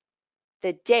ID,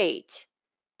 the date,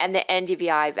 and the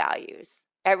NDVI values.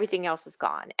 Everything else is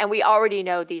gone. And we already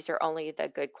know these are only the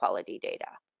good quality data.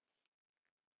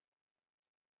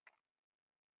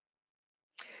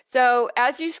 So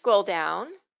as you scroll down,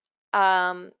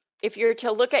 if you're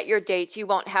to look at your dates, you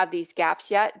won't have these gaps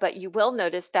yet, but you will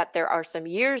notice that there are some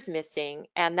years missing,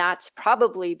 and that's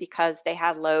probably because they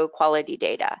had low quality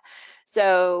data.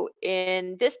 So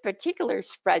in this particular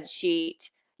spreadsheet,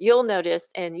 you'll notice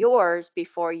in yours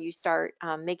before you start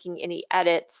making any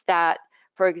edits that,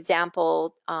 for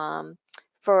example,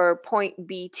 for point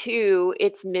B2,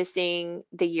 it's missing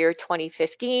the year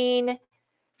 2015.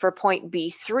 For point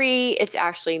B3, it's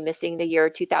actually missing the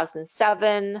year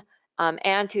 2007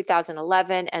 and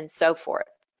 2011 and so forth.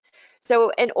 So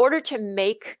in order to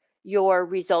make your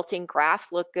resulting graph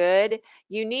look good,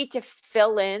 you need to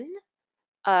fill in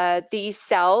these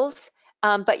cells,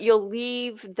 but you'll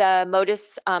leave the MODIS,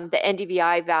 the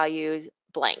NDVI values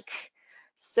blank.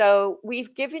 So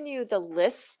we've given you the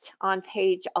list on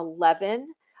page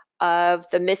 11 of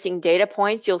the missing data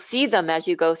points. You'll see them as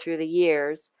you go through the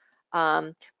years.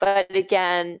 But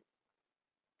again,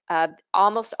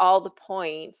 almost all the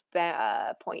points,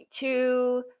 point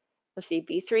 2, let's see,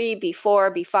 B3,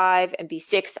 B4, B5, and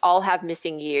B6 all have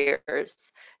missing years.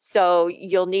 So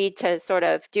you'll need to sort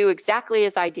of do exactly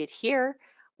as I did here,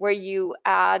 where you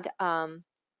add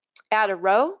a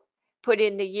row, put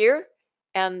in the year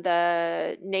and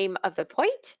the name of the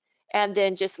point, and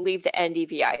then just leave the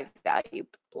NDVI value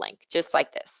blank, just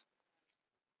like this.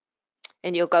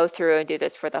 And you'll go through and do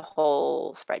this for the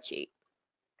whole spreadsheet.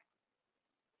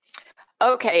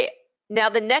 Okay, now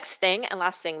the next thing and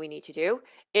last thing we need to do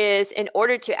is, in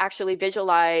order to actually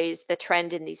visualize the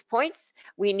trend in these points,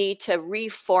 we need to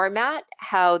reformat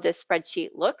how the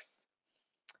spreadsheet looks.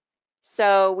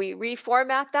 So we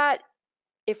reformat that.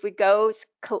 If we go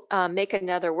make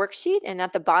another worksheet, and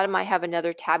at the bottom I have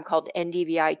another tab called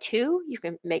NDVI2, you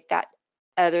can make that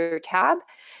other tab.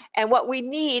 And what we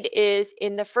need is,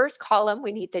 in the first column,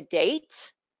 we need the date.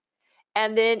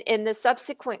 And then in the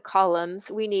subsequent columns,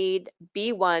 we need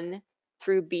B1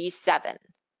 through B7.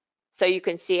 So you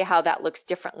can see how that looks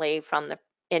differently from the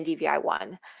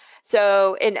NDVI1.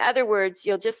 So in other words,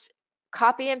 you'll just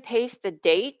copy and paste the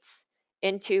dates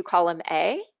into column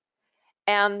A.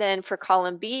 And then for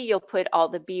column B, you'll put all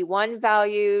the B1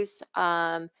 values,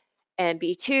 and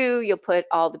B2, you'll put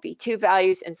all the B2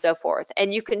 values, and so forth.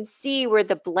 And you can see where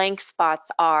the blank spots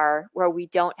are, where we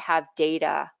don't have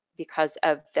data because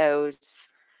of those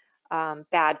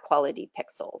bad quality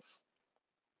pixels.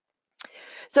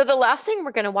 So the last thing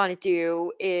we're going to want to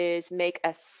do is make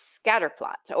a scatter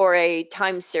plot or a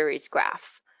time series graph.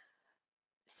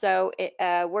 So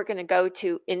we're going to go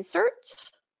to Insert.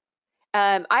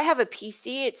 I have a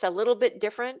PC. It's a little bit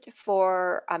different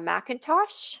for a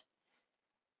Macintosh.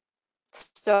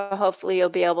 So hopefully you'll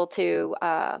be able to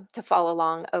follow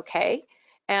along okay.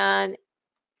 And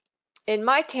in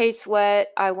my case, what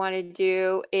I want to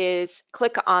do is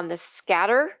click on the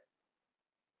scatter,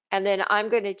 and then I'm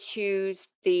going to choose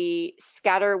the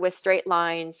scatter with straight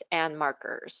lines and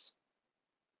markers.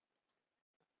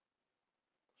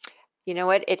 You know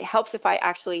what? It helps if I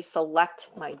actually select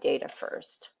my data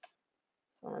first.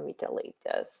 So let me delete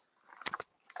this.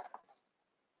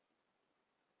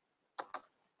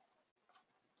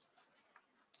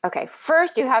 Okay,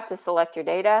 first you have to select your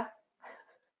data.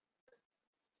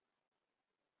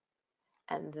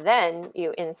 And then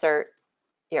you insert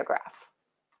your graph.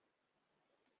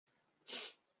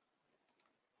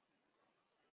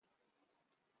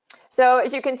 So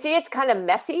as you can see, it's kind of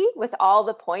messy with all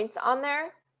the points on there.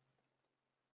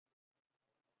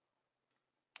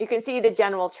 You can see the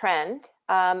general trend,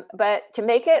 but to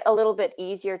make it a little bit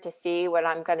easier to see, what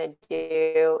I'm going to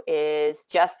do is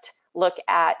just look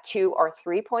at 2 or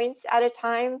 3 points at a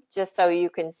time, just so you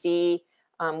can see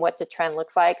what the trend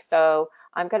looks like. So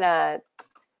I'm going to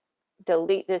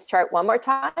delete this chart one more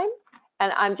time,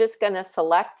 and I'm just going to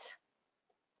select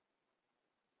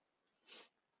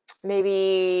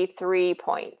maybe 3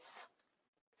 points,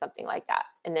 something like that.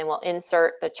 And then we'll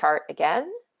insert the chart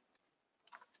again.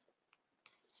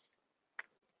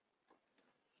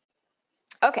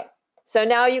 Okay, so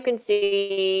now you can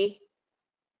see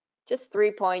just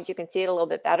 3 points. You can see it a little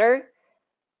bit better.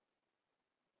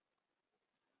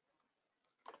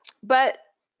 But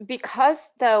because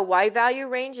the Y value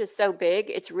range is so big,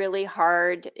 it's really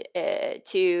hard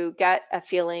to get a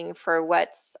feeling for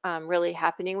what's really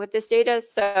happening with this data.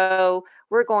 So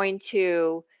we're going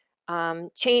to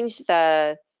change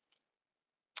the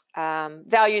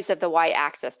values of the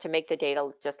Y-axis to make the data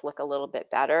just look a little bit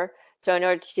better. So in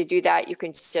order to do that, you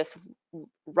can just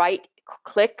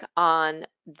right-click on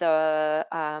the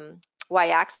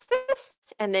Y-axis,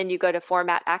 and then you go to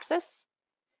Format Axis.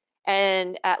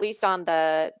 And at least on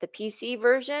the PC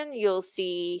version, you'll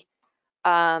see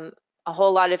a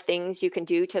whole lot of things you can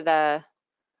do to the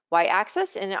Y-axis.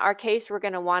 In our case, we're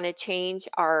going to want to change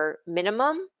our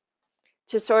minimum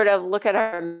to sort of look at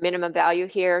our minimum value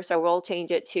here. So we'll change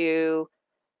it to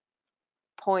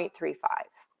 0.35.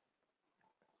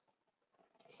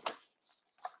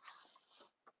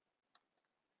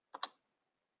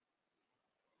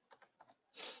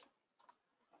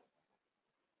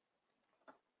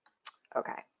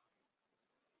 Okay.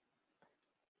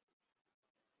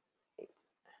 Let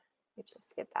me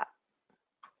just get that.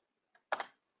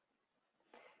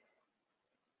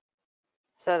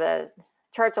 So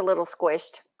chart's a little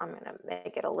squished. I'm going to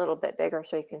make it a little bit bigger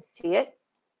so you can see it.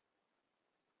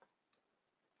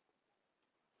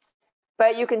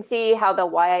 But you can see how the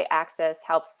y-axis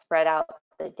helps spread out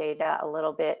the data a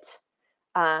little bit.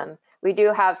 We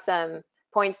do have some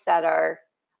points that are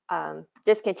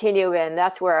discontinued, and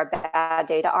that's where our bad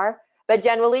data are. But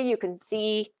generally, you can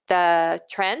see the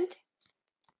trend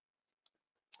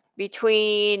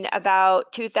between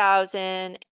about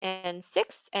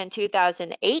 2006 and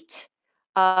 2008,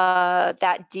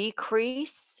 that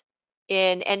decrease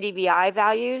in NDVI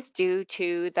values due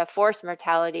to the forced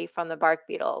mortality from the bark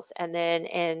beetles. And then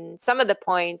in some of the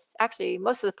points, actually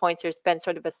most of the points, there's been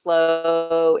sort of a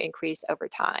slow increase over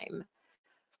time.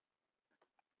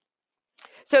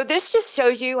 So this just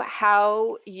shows you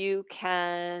how you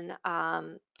can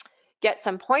get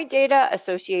some point data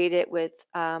associated with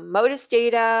MODIS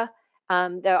data.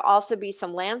 There'll also be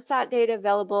some Landsat data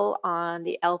available on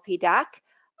the LPDAC.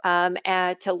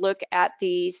 And to look at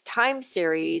these time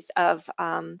series of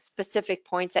specific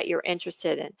points that you're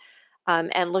interested in,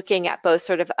 and looking at both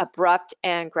sort of abrupt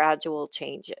and gradual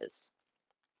changes.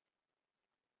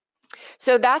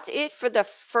 So that's it for the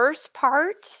first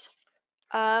part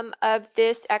of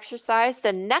this exercise.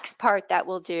 The next part that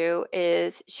we'll do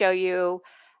is show you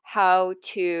how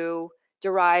to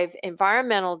derive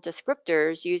environmental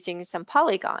descriptors using some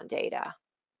polygon data.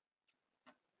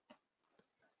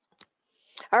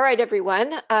 All right,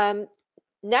 everyone.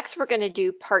 Next, we're going to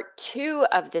do part 2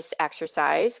 of this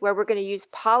exercise, where we're going to use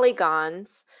polygons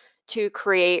to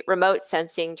create remote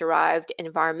sensing derived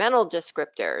environmental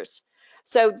descriptors.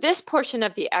 So this portion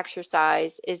of the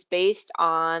exercise is based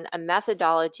on a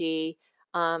methodology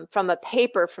from a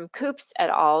paper from Coops et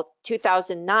al.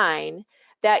 2009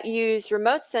 that used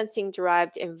remote sensing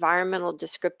derived environmental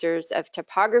descriptors of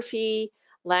topography,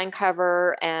 land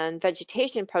cover, and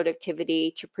vegetation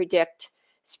productivity to predict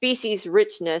species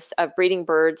richness of breeding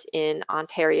birds in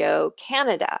Ontario,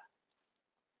 Canada.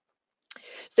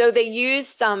 So they used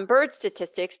some bird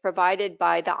statistics provided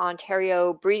by the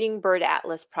Ontario Breeding Bird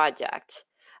Atlas Project.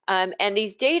 And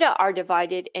these data are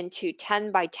divided into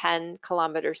 10 by 10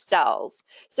 kilometer cells.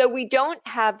 So we don't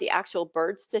have the actual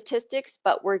bird statistics,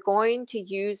 but we're going to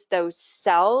use those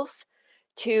cells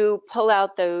to pull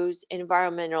out those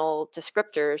environmental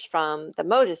descriptors from the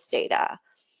MODIS data.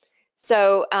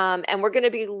 So, and we're going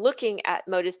to be looking at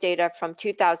MODIS data from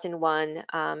 2001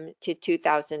 to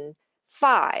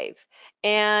 2005.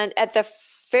 And at the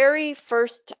very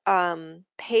first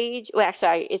page, well,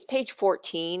 actually, it's page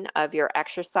 14 of your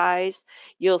exercise,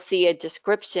 you'll see a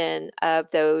description of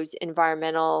those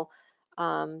environmental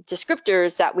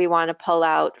descriptors that we want to pull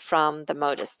out from the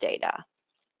MODIS data.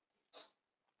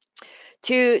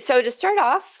 So to start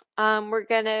off, we're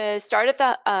going to start at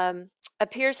the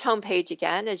AppEEARS homepage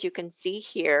again, as you can see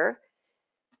here.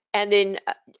 And then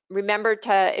remember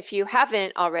to, if you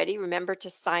haven't already, remember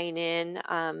to sign in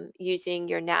using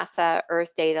your NASA Earth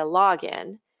Data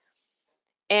login.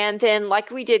 And then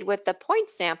like we did with the point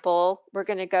sample, we're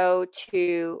going to go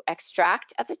to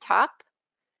Extract at the top,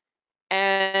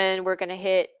 and we're going to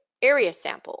hit Area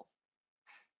Sample.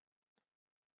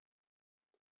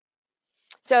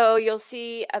 So you'll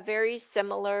see a very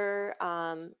similar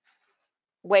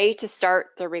way to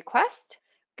start the request.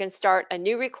 You can start a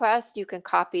new request, you can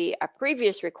copy a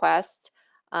previous request,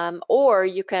 or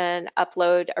you can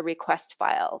upload a request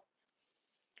file.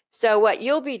 So what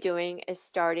you'll be doing is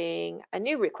starting a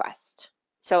new request.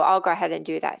 So I'll go ahead and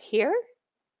do that here.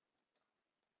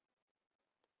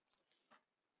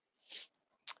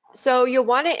 So you'll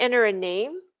want to enter a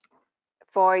name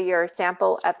for your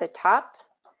sample at the top,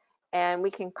 and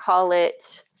we can call it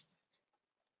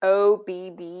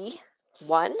OBB1.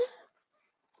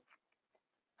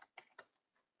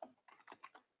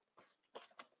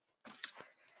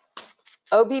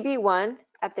 OBB1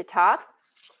 at the top.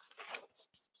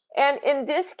 And in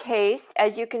this case,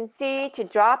 as you can see,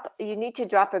 you need to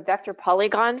drop a vector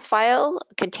polygon file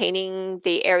containing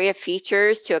the area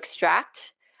features to extract.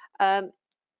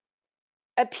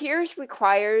 AppEEARS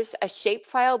requires a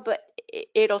shapefile, but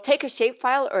it'll take a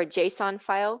shapefile or a JSON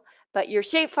file, but your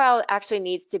shapefile actually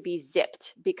needs to be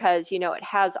zipped because, you know, it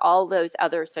has all those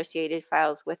other associated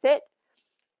files with it.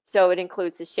 So it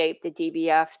includes the shape, the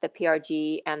DBF, the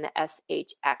PRG, and the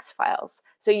SHX files.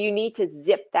 So you need to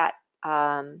zip that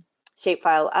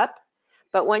shapefile up.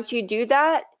 But once you do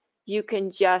that, you can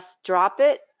just drop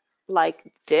it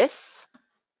like this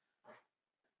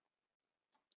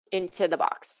into the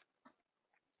box.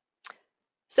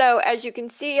 So as you can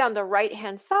see on the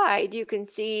right-hand side, you can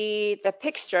see the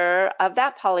picture of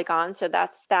that polygon. So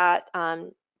that's that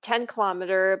 10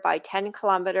 kilometer by 10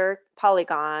 kilometer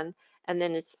polygon. and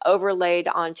then it's overlaid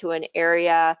onto an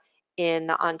area in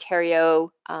the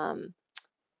Ontario,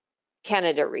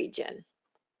 Canada region.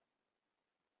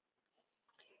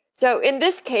 So in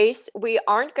this case, we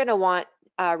aren't going to want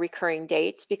recurring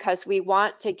dates because we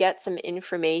want to get some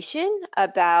information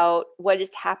about what is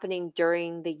happening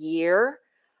during the year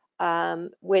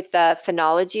with the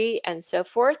phenology and so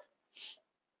forth.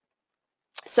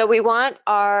 So we want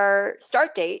our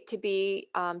start date to be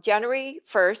January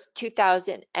 1st,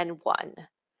 2001.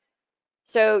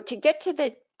 So to get to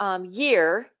the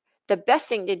year, the best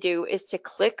thing to do is to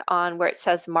click on where it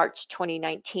says March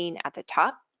 2019 at the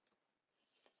top.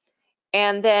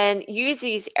 And then use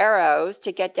these arrows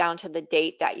to get down to the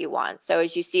date that you want. So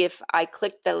as you see, if I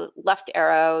click the left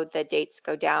arrow, the dates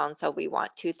go down. So we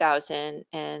want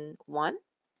 2001.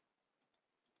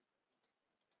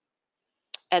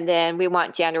 And then we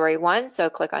want January 1, so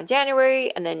click on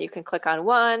January, and then you can click on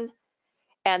 1,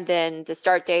 and then the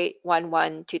start date,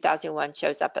 1/1/2001,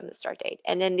 shows up in the start date.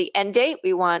 And then the end date,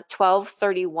 we want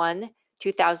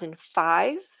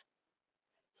 12/31/2005.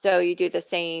 So you do the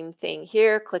same thing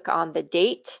here, click on the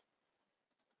date,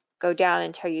 go down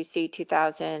until you see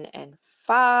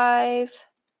 2005,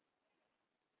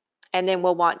 and then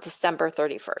we'll want December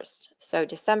 31st. So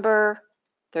December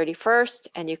 31st,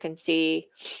 and you can see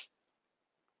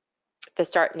the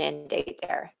start and end date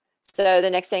there. So the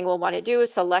next thing we'll want to do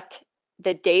is select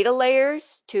the data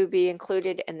layers to be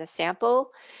included in the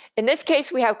sample. In this case,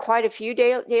 we have quite a few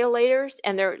data layers,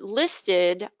 and they're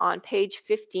listed on page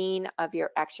 15 of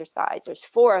your exercise. There's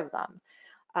 4 of them.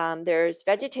 There's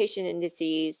vegetation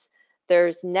indices,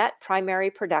 there's net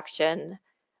primary production,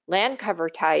 land cover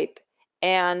type,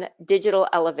 and digital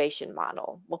elevation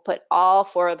model. We'll put all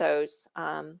 4 of those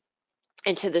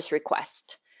into this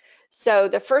request. So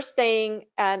the first thing,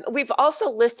 we've also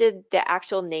listed the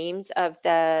actual names of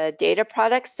the data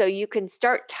products, so you can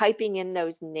start typing in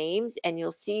those names and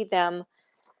you'll see them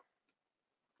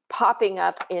popping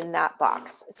up in that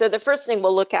box. So the first thing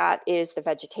we'll look at is the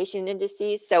vegetation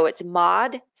indices. So it's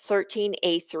MOD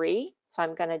 13A3. So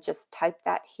I'm going to just type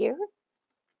that here,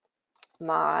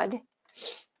 MOD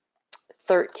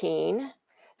 13.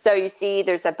 So you see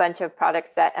there's a bunch of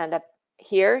products that end up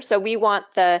here. So we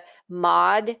want the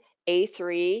MOD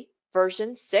A3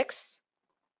 version 6,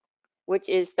 which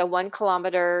is the 1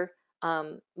 kilometer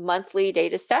monthly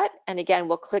data set. And again,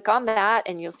 we'll click on that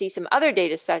and you'll see some other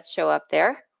data sets show up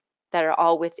there that are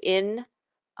all within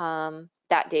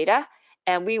that data.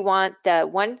 And we want the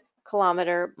 1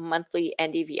 kilometer monthly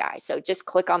NDVI. So just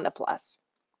click on the plus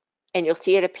and you'll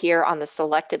see it appear on the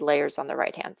selected layers on the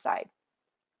right-hand side.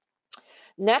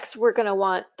 Next, we're going to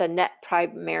want the net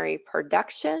primary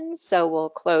production. So we'll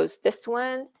close this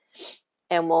one.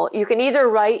 And you can either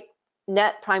write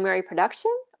net primary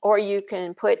production or you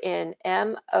can put in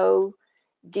MOD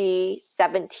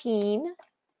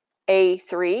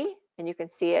 17A3 and you can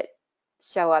see it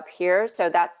show up here. So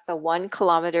that's the 1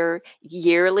 kilometer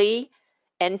yearly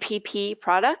NPP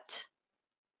product.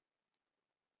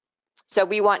 So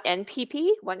we want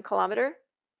NPP, 1 kilometer.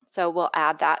 So we'll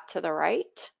add that to the right.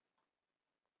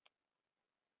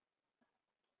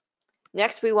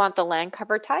 Next, we want the land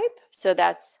cover type. So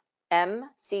that's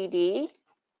MCD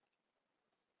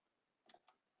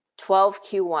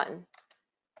 12Q1.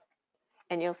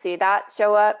 And you'll see that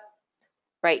show up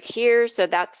right here. So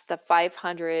that's the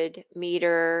 500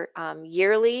 meter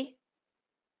yearly.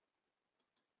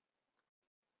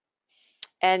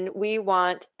 And we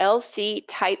want LC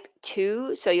type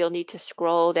 2. So you'll need to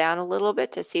scroll down a little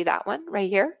bit to see that one right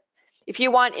here. If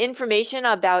you want information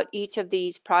about each of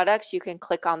these products, you can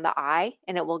click on the eye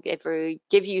and it will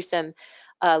give you some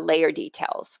layer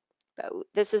details. So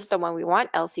this is the one we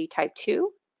want, LC type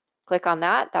 2. Click on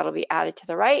that, that'll be added to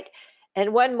the right.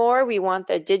 And one more, we want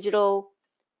the digital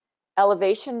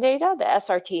elevation data, the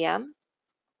SRTM.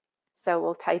 So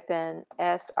we'll type in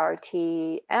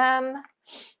SRTM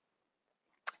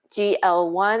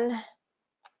GL1,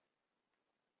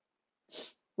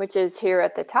 which is here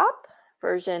at the top,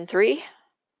 version 3,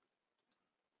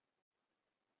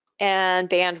 and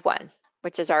band 1,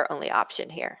 which is our only option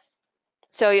here.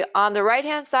 So on the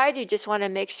right-hand side, you just want to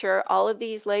make sure all of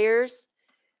these layers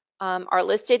are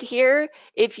listed here.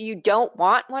 If you don't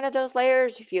want one of those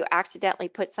layers, if you accidentally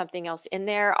put something else in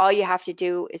there, all you have to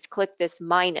do is click this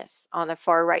minus on the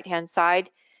far right-hand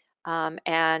side,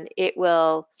 and it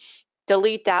will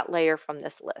delete that layer from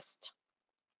this list.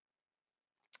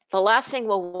 The last thing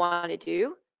we'll want to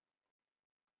do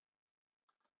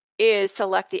is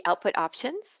select the output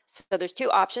options. So there's 2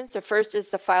 options. The first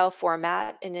is the file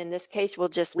format, and in this case, we'll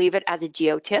just leave it as a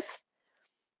GeoTIFF.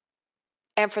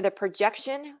 And for the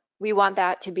projection, we want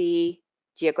that to be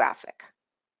geographic.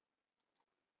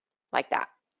 like that.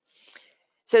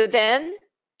 So then,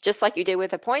 just like you did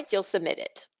with the points, you'll submit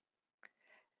it.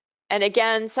 And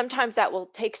again, sometimes that will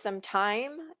take some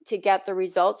time to get the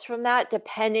results from that,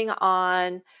 depending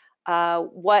on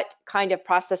what kind of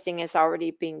processing is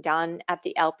already being done at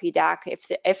the LPDAC.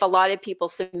 If a lot of people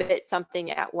submit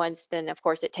something at once, then of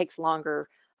course it takes longer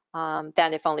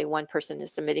than if only one person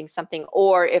is submitting something,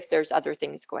 or if there's other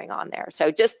things going on there. So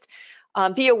just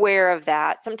be aware of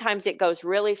that. Sometimes it goes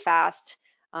really fast.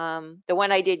 The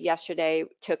one I did yesterday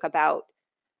took about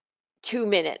 2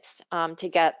 minutes to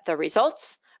get the results.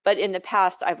 But in the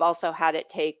past, I've also had it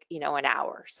take, an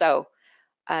hour. So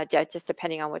just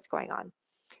depending on what's going on.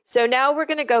 So now we're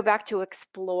going to go back to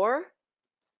Explore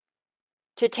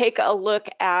to take a look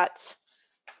at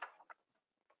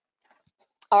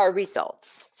our results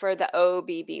for the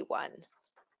OBB1.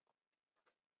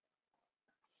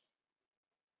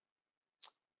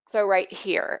 So right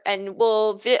here, and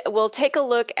we'll take a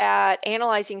look at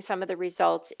analyzing some of the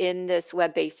results in this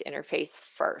web-based interface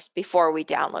first before we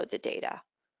download the data.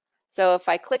 So if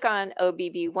I click on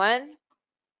OBB1,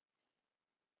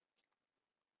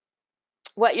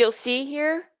 what you'll see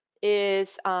here is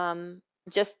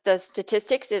just the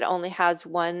statistics. It only has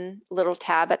one little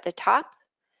tab at the top.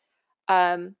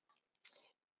 The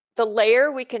layer,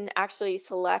 we can actually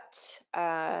select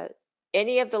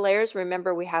any of the layers.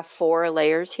 Remember, we have 4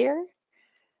 layers here.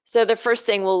 So the first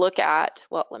thing we'll look at,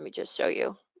 well, let me just show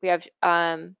you. We have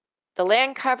the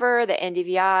land cover, the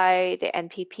NDVI, the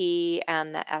NPP,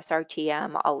 and the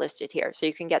SRTM all listed here. So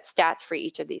you can get stats for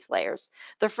each of these layers.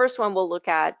 The first one we'll look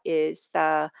at is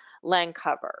the land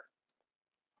cover.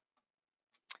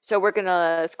 So we're going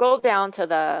to scroll down to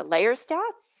the layer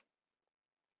stats.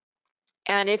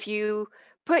 And if you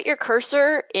put your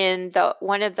cursor in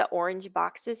one of the orange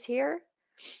boxes here,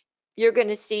 you're going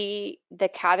to see the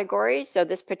category. So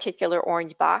this particular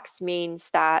orange box means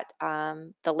that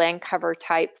the land cover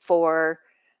type for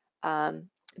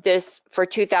for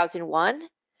 2001,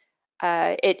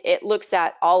 it looks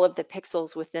at all of the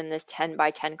pixels within this 10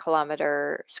 by 10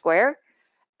 kilometer square.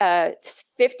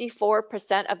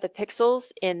 54% of the pixels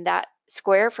in that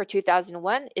square for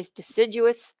 2001 is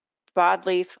deciduous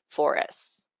broadleaf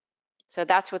forests. So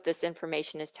that's what this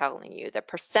information is telling you, the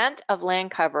percent of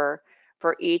land cover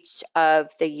for each of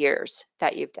the years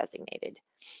that you've designated.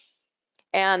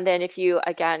 And then if you,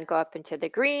 again, go up into the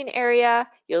green area,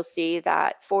 you'll see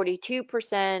that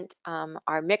 42%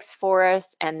 are mixed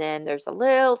forests, and then there's a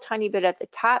little tiny bit at the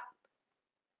top.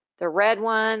 The red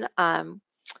one,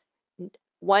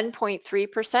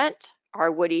 1.3%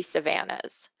 are woody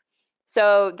savannas.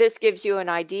 So this gives you an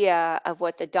idea of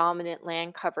what the dominant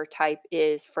land cover type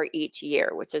is for each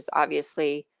year, which is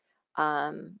obviously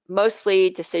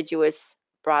mostly deciduous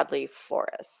broadleaf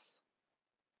forests.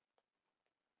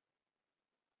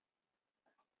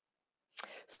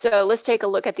 So let's take a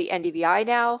look at the NDVI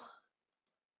now.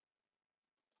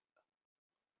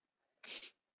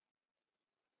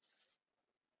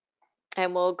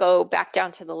 And we'll go back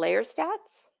down to the layer stats.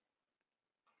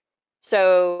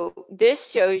 So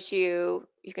this shows you,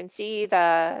 you can see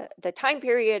the time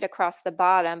period across the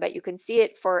bottom, but you can see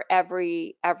it for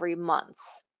every month.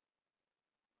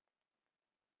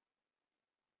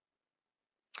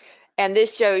 And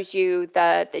this shows you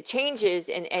the changes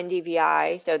in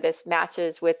NDVI. So this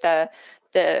matches with the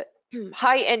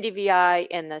high NDVI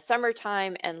in the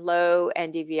summertime and low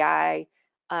NDVI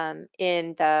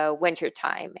in the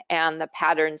wintertime, and the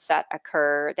patterns that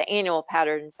occur, the annual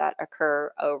patterns that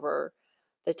occur over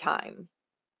the time.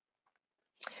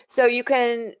 So you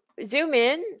can zoom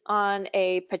in on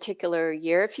a particular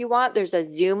year if you want. There's a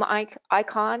zoom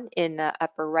icon in the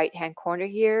upper right-hand corner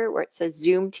here where it says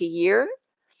zoom to year.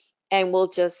 And we'll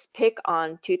just pick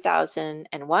on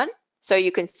 2001. So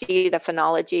you can see the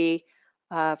phenology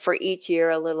for each year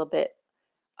a little bit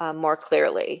more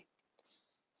clearly.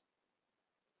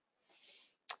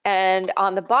 And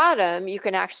on the bottom, you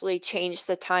can actually change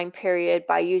the time period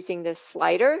by using this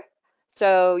slider.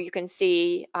 So you can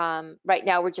see right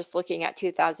now we're just looking at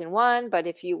 2001, but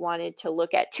if you wanted to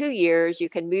look at 2 years, you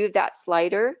can move that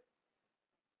slider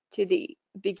to the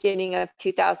beginning of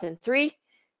 2003.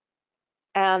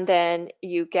 And then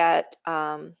you get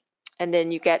 2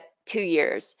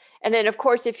 years. And then of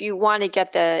course, if you want to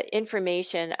get the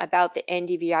information about the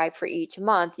NDVI for each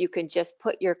month, you can just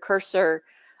put your cursor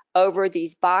over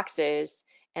these boxes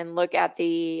and look at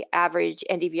the average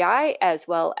NDVI as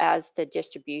well as the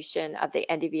distribution of the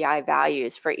NDVI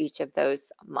values for each of those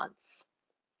months.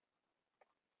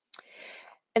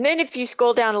 And then if you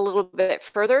scroll down a little bit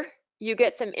further, you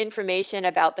get some information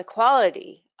about the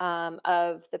quality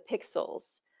of the pixels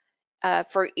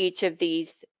for each of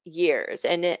these years,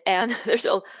 and there's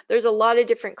a lot of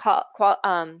different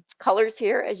colors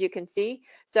here, as you can see.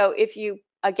 So if you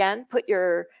again put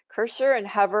your cursor and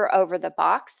hover over the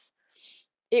box,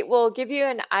 it will give you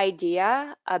an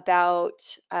idea about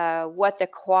what the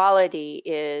quality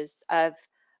is of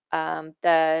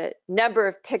the number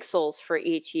of pixels for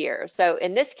each year. So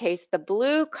in this case, the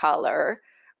blue color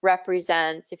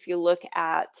represents, if you look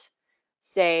at,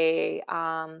 say,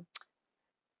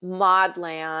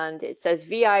 Modland, it says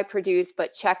VI produced,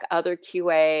 but check other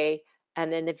QA.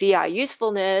 And then the VI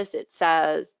usefulness, it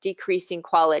says decreasing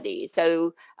quality.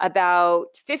 So about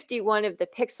 51 of the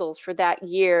pixels for that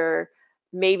year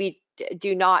maybe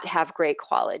do not have great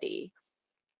quality.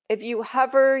 If you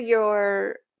hover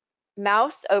your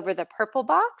mouse over the purple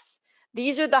box,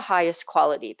 these are the highest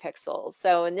quality pixels.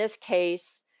 So in this case,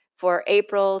 for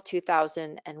April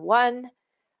 2001,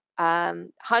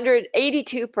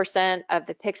 182% of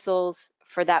the pixels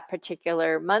for that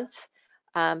particular month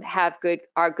are good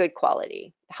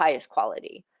quality, highest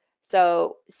quality.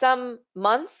 So some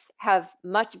months have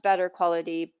much better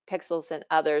quality pixels than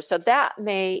others. So that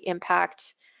may impact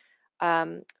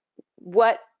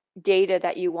what data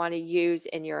that you want to use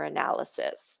in your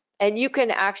analysis. And you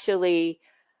can actually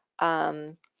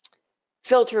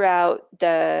filter out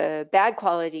the bad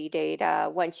quality data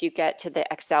once you get to the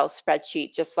Excel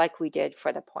spreadsheet, just like we did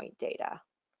for the point data.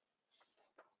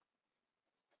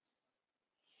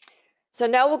 So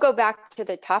now we'll go back to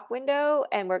the top window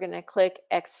and we're going to click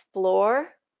Explore.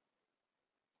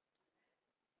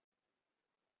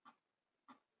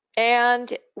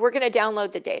 And we're going to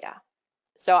download the data.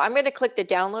 So I'm going to click the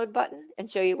download button and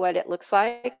show you what it looks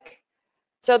like.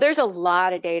 So there's a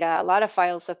lot of data, a lot of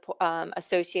files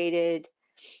associated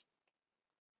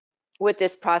with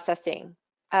this processing.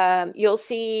 You'll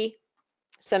see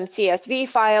some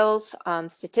CSV files,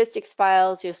 statistics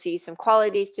files. You'll see some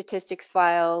quality statistics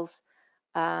files.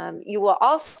 You will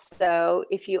also,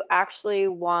 if you actually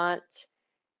want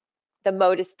the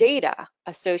MODIS data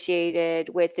associated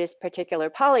with this particular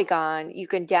polygon, you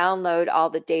can download all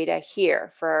the data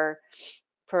here for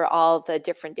all the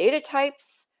different data types,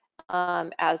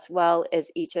 as well as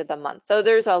each of the months. So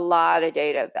there's a lot of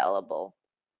data available.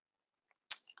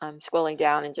 I'm scrolling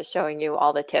down and just showing you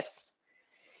all the TIFFs.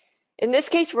 In this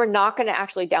case, we're not going to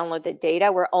actually download the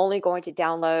data. We're only going to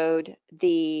download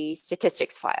the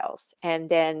statistics files, and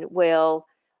then we'll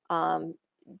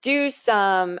do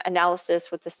some analysis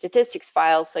with the statistics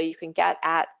files so you can get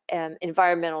at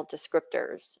environmental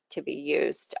descriptors to be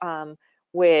used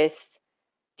with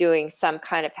doing some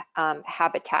kind of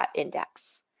habitat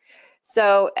index.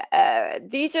 So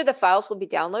these are the files we'll be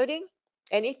downloading.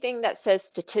 Anything that says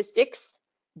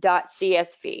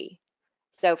statistics.csv.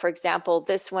 So for example,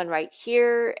 this one right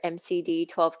here,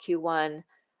 MCD12Q1,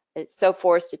 it's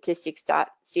so4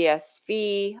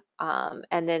 statistics.csv,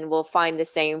 and then we'll find the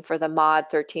same for the mod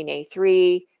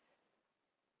 13A3,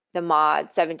 the mod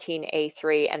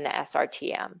 17A3, and the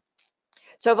SRTM.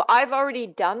 So if I've already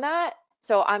done that,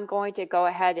 so I'm going to go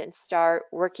ahead and start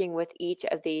working with each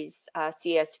of these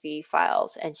CSV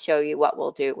files and show you what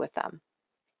we'll do with them.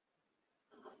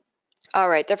 All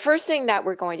right, the first thing that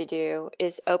we're going to do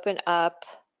is open up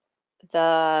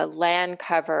the land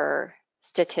cover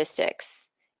statistics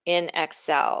in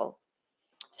Excel.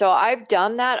 So I've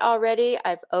done that already.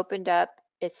 I've opened up,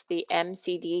 it's the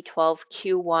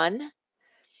MCD12Q1.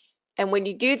 And when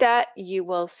you do that, you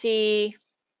will see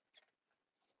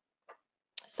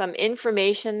some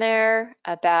information there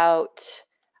about,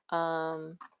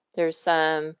 there's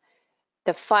the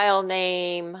file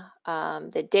name,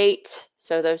 the date.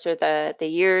 So those are the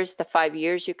years, the 5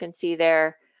 years you can see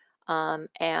there,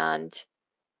 and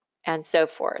so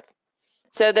forth.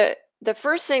 So the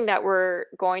first thing that we're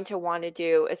going to want to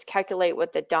do is calculate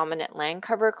what the dominant land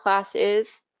cover class is.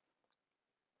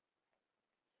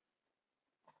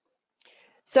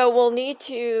 So we'll need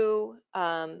to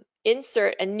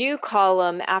insert a new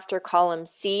column after column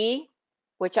C,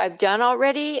 which I've done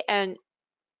already, and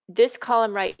this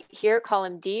column right here,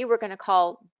 column D, we're going to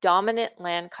call dominant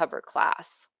land cover class.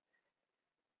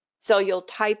 So you'll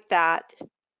type that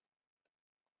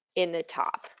in the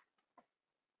top.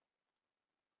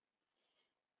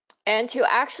 And to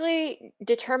actually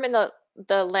determine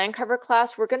the land cover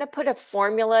class, we're going to put a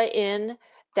formula in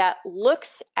that looks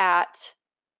at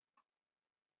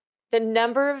the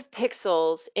number of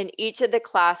pixels in each of the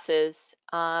classes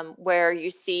where you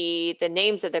see the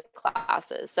names of the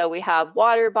classes. So we have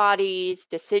water bodies,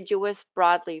 deciduous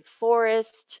broadleaf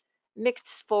forest,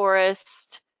 mixed forest,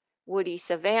 woody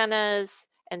savannas,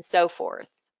 and so forth.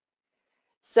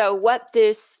 So what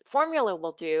this formula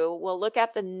will do, we'll look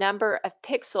at the number of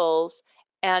pixels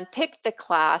and pick the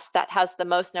class that has the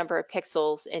most number of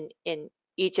pixels in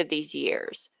each of these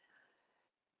years.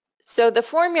 So the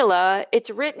formula, it's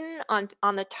written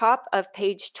on the top of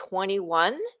page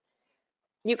 21.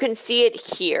 You can see it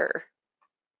here.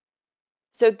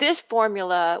 So this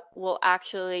formula will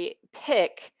actually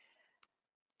pick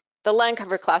the land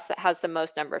cover class that has the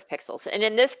most number of pixels. And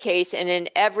in this case, and in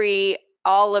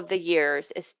all of the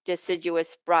years, is deciduous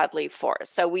broadleaf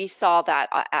forest. So we saw that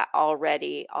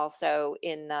already also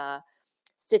in the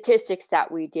statistics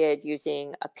that we did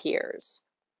using AppEEARS.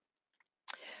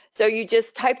 So you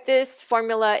just type this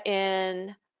formula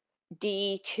in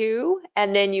D2,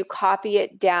 and then you copy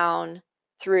it down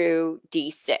through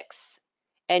D6.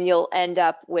 And you'll end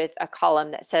up with a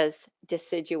column that says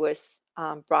deciduous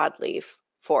broadleaf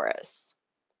forests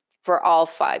for all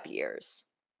 5 years.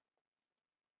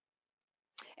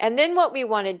 And then what we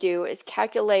want to do is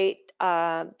calculate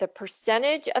the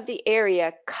percentage of the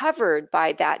area covered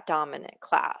by that dominant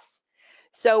class.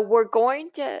 So we're going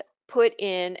to put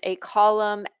in a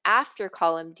column after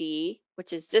column D,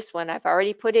 which is this one. I've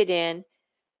already put it in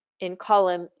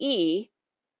column E,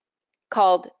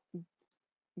 called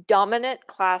dominant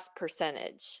class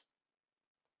percentage.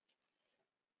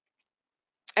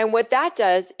 And what that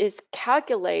does is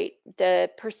calculate the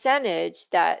percentage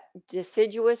that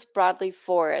deciduous broadleaf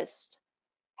forest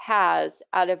has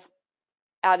out of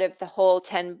the whole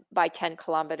 10 by 10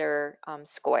 kilometer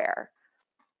square.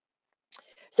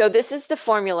 So this is the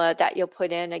formula that you'll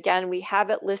put in. Again, we have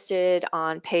it listed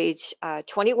on page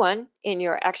 21 in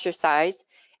your exercise,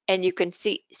 and you can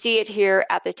see it here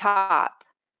at the top.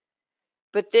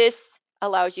 But this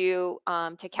allows you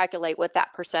to calculate what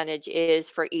that percentage is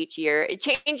for each year. It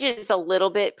changes a little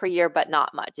bit per year, but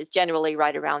not much. It's generally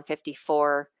right around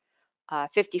 54%.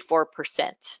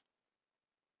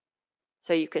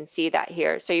 So you can see that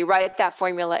here. So you write that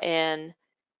formula in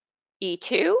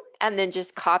E2 and then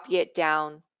just copy it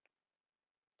down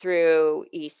through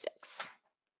E6.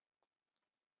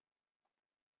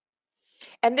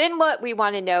 And then what we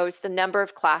want to know is the number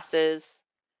of classes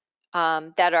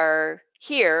that are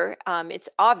here. It's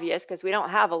obvious because we don't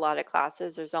have a lot of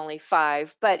classes. There's only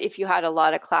 5. But if you had a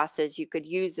lot of classes, you could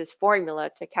use this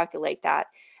formula to calculate that.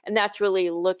 And that's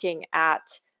really looking at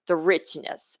the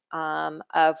richness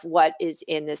of what is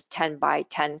in this 10 by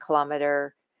 10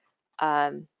 kilometer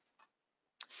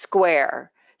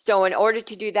square. So in order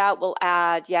to do that, we'll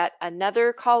add yet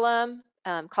another column,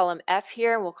 column F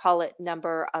here, and we'll call it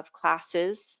number of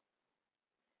classes.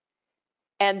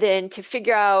 And then to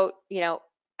figure out,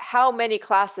 how many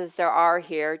classes there are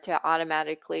here to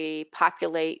automatically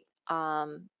populate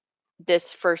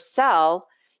this first cell,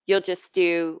 you'll just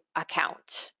do a count.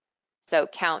 So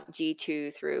count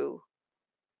G2 through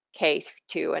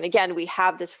K2. And again, we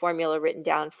have this formula written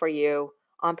down for you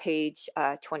on page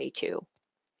 22.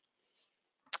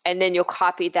 And then you'll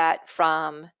copy that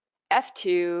from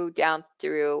F2 down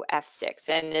through F6.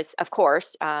 And it's, of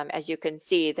course, as you can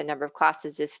see, the number of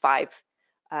classes is 5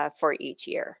 for each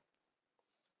year.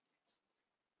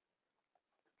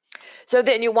 So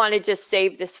then you want to just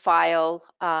save this file.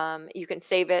 You can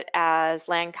save it as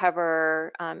land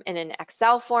cover in an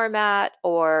Excel format,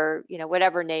 or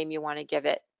whatever name you want to give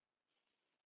it,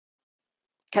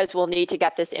 because we'll need to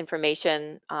get this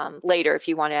information later if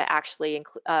you want to actually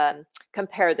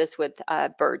compare this with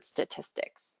bird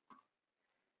statistics.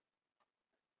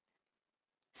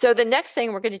 So the next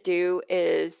thing we're going to do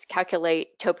is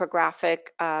calculate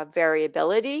topographic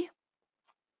variability.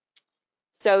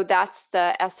 So that's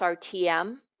the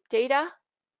SRTM data.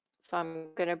 So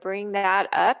I'm going to bring that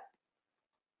up.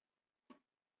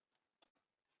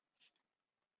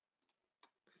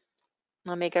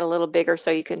 I'll make it a little bigger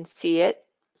so you can see it.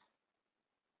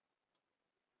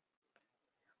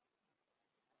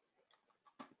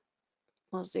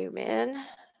 We'll zoom in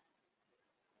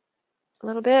a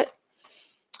little bit.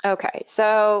 Okay,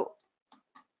 so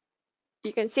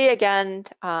you can see again,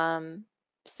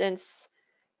 since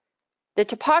the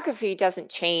topography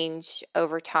doesn't change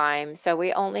over time, so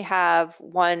we only have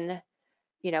one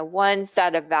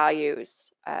set of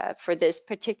values for this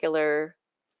particular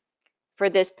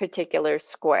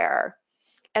square.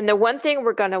 And the one thing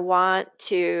we're going to want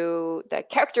the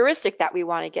characteristic that we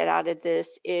want to get out of this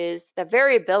is the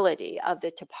variability of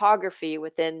the topography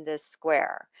within this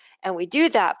square. And we do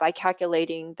that by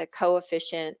calculating the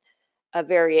coefficient of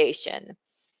variation.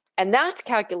 And that's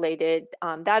calculated,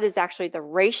 that is actually the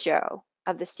ratio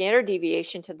of the standard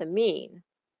deviation to the mean.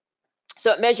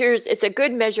 So it's a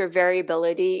good measure of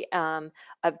variability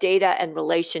of data in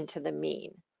relation to the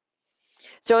mean.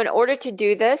 So in order to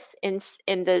do this, in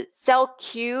the cell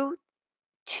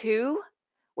Q2,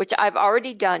 which I've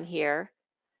already done here,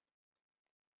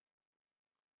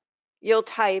 you'll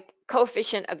type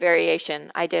coefficient of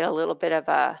variation. I did a little bit of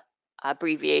a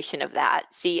abbreviation of that,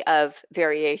 C of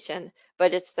variation,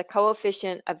 but it's the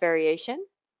coefficient of variation.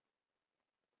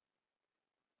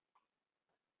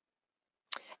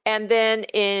 And then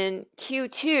in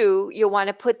Q2, you'll want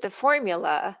to put the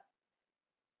formula,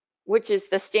 which is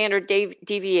the standard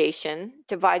deviation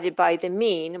divided by the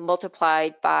mean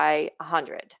multiplied by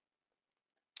 100.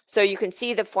 So you can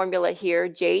see the formula here,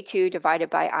 J2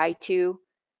 divided by I2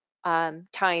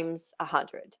 times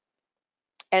 100.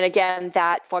 And again,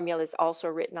 that formula is also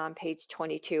written on page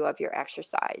 22 of your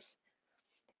exercise.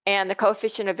 And the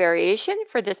coefficient of variation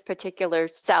for this particular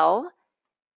cell,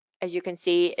 as you can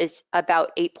see, is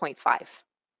about 8.5.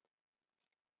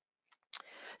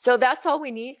 So that's all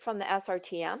we need from the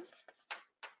SRTM.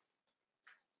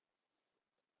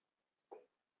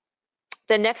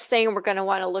 The next thing we're going to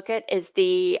want to look at is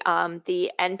the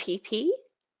NPP.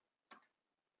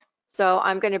 So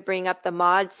I'm going to bring up the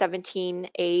mod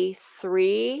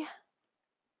 17A3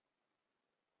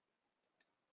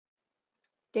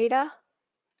 data.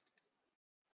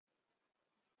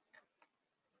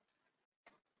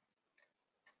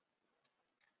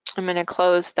 I'm going to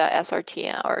close the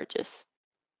SRTM or just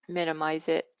minimize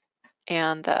it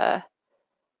and the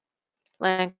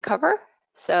land cover.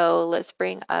 So let's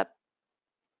bring up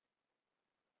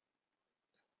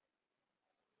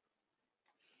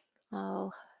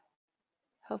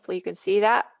hopefully you can see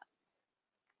that.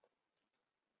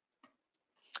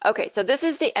 Okay, so this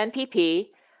is the NPP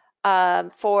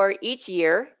for each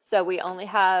year. So we only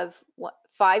have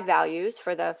 5 values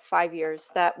for the 5 years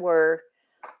that we're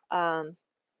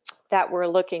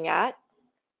looking at.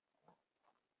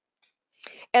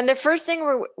 And the first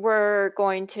thing we're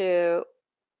going to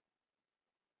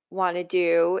want to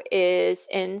do is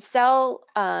in cell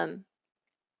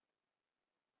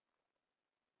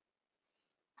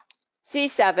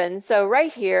C7, so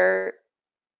right here,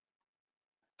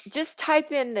 just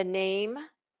type in the name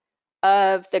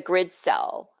of the grid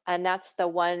cell, and that's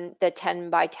the 10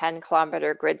 by 10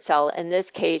 kilometer grid cell. In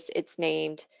this case, it's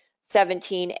named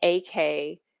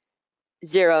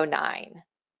 17AK09.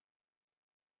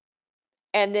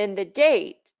 And then the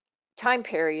date, time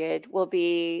period, will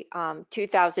be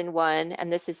 2001,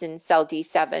 and this is in cell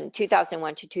D7,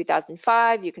 2001 to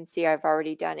 2005. You can see I've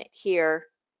already done it here.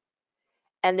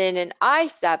 And then in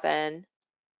I7,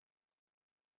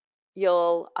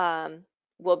 we'll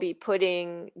be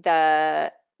putting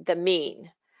the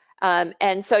mean.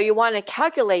 And so you want to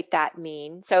calculate that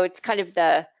mean. So it's kind of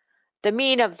the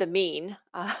mean of the mean.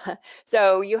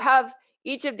 So you have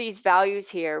each of these values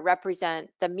here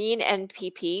represent the mean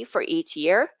NPP for each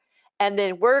year. And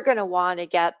then we're going to want to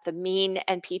get the mean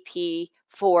NPP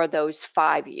for those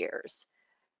 5 years.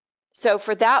 So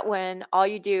for that one, all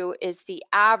you do is the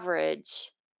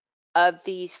average of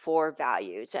these 4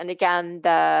 values. And again,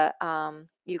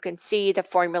 you can see the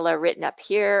formula written up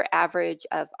here, average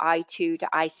of I2 to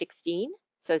I16.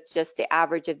 So it's just the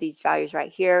average of these values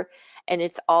right here. And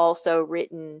it's also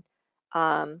written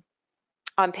on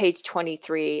page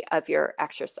 23 of your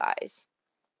exercise.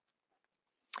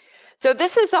 So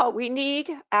this is all we need.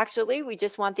 Actually, we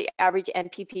just want the average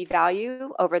NPP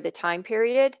value over the time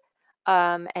period.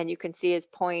 And you can see it's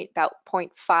about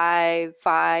 0.55,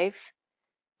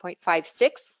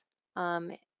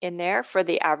 0.56 in there for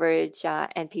the average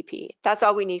NPP. That's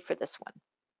all we need for this one.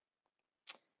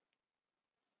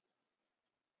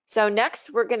 So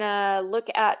next, we're going to look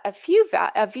at a few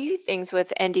things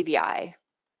with NDVI.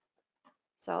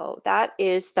 So that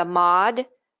is the mod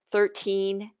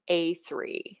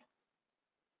 13A3.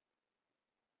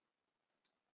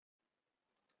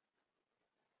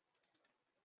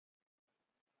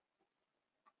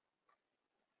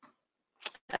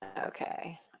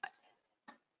 Okay.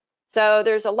 So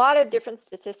there's a lot of different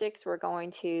statistics we're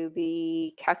going to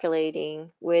be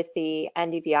calculating with the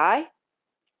NDVI.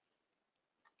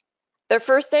 The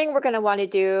first thing we're going to want to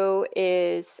do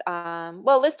is,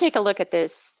 well, let's take a look at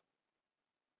this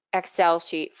Excel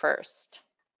sheet first.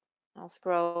 I'll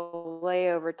scroll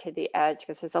way over to the edge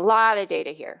because there's a lot of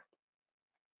data here.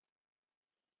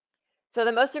 So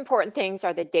the most important things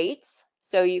are the dates.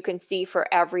 So you can see for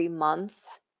every month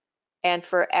and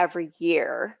for every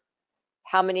year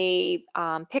how many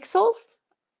pixels.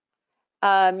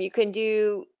 You can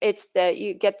do,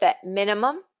 you get the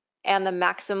minimum and the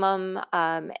maximum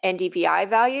NDVI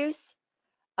values,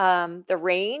 the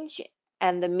range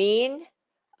and the mean,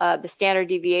 the standard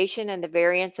deviation and the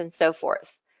variance and so forth.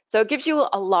 So it gives you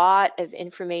a lot of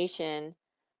information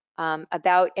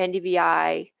about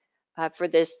NDVI for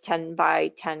this 10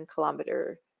 by 10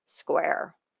 kilometer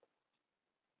square.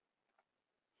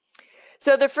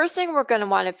 So the first thing we're going to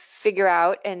want to figure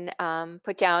out and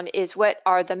put down is what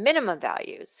are the minimum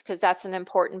values, because that's an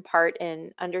important part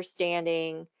in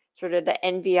understanding sort of the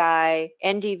NDVI,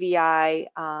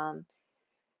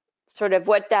 sort of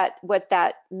what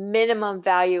that minimum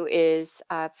value is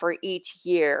for each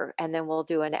year, and then we'll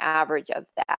do an average of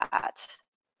that.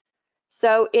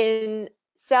 So in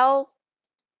cell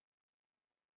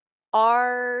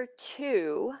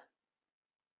R2,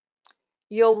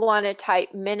 you'll want to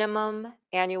type minimum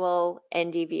annual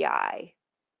NDVI.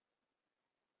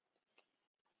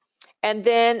 And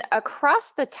then across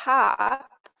the top,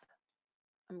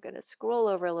 I'm going to scroll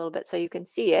over a little bit so you can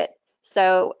see it.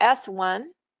 So S1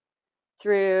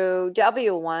 through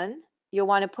W1, you'll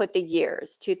want to put the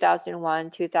years,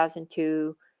 2001,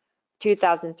 2002,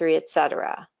 2003,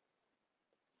 etc.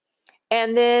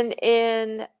 And then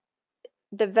in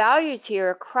the values here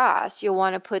across, you'll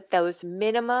want to put those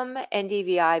minimum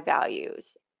NDVI values.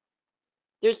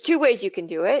 There's two ways you can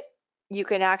do it. You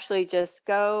can actually just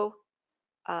go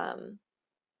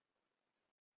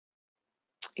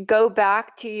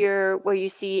back to your where you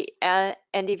see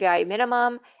NDVI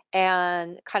minimum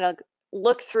and kind of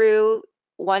look through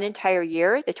one entire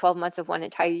year, the 12 months of one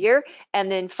entire year, and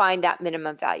then find that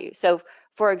minimum value. So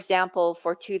for example,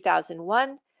 for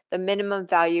 2001, the minimum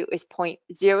value is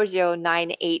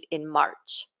 0.0098 in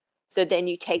March. So then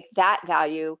you take that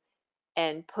value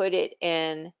and put it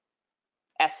in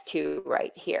S2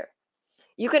 right here.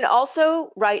 You can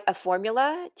also write a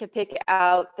formula to pick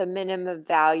out the minimum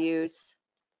values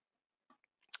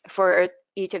for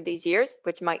each of these years,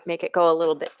 which might make it go a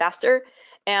little bit faster.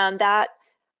 And that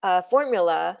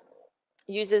formula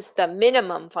uses the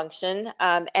minimum function,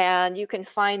 and you can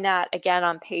find that again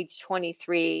on page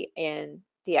 23 in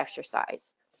the exercise.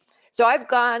 So I've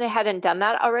gone ahead and done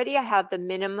that already. I have the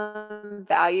minimum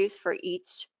values for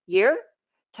each year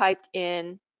typed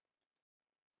in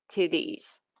to these.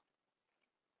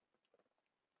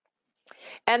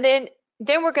 And then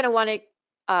we're going to want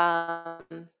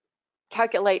to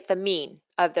calculate the mean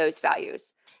of those values.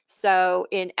 So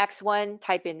in X1,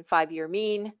 type in 5-year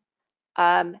mean,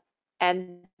 and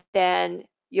then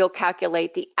you'll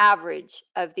calculate the average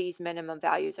of these minimum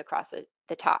values across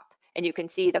the top. And you can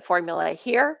see the formula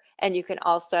here, and you can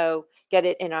also get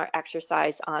it in our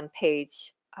exercise on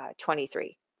page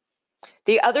 23.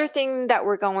 The other thing that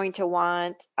we're going to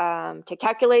want to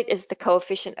calculate is the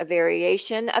coefficient of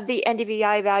variation of the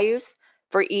NDVI values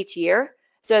for each year.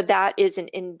 So that is an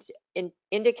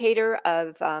indicator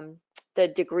of the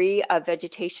degree of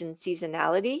vegetation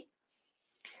seasonality.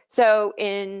 So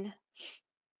we're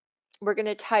going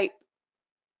to type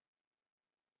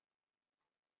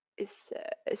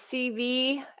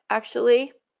CV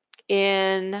actually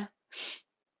in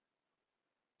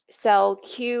cell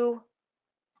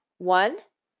Q1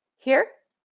 here.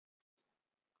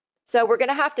 So we're going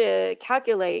to have to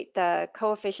calculate the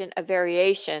coefficient of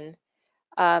variation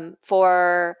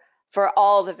for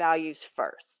all the values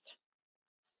first.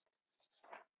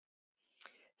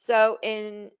 So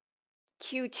in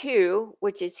Q2,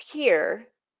 which is here,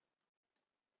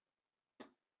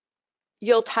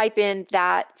 you'll type in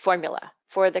that formula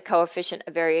for the coefficient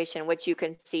of variation, which you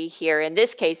can see here. In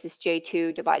this case, is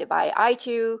J2 divided by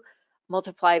I2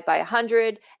 multiplied by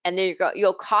 100, and then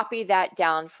you'll copy that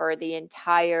down for the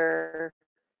entire,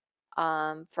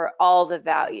 for all the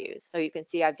values. So you can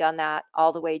see I've done that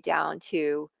all the way down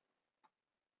to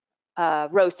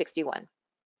row 61.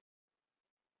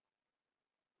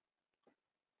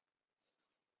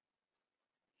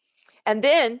 And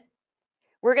then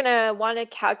we're going to want to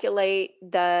calculate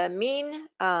the mean,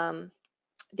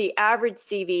 the average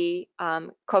CV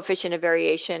coefficient of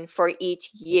variation for each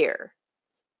year.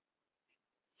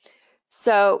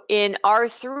 So in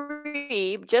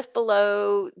R3, just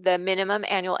below the minimum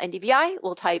annual NDVI,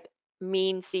 we'll type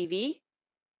mean CV.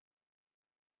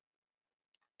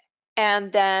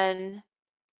 And then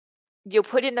you'll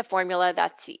put in the formula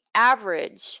that's the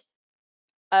average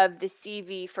of the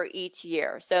CV for each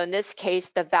year. So in this case,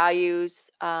 the values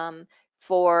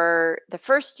for the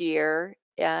first year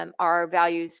are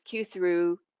values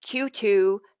Q2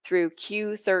 through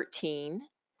Q13.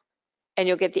 And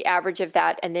you'll get the average of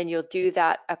that, and then you'll do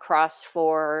that across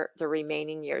for the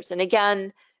remaining years. And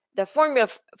again, the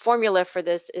formula for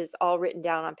this is all written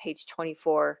down on page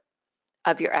 24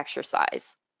 of your exercise.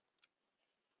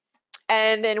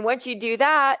 And then once you do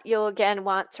that, you'll again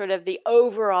want sort of the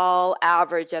overall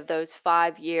average of those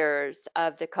 5 years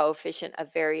of the coefficient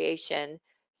of variation.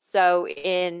 So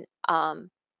in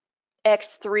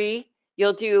X3,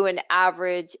 you'll do an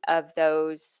average of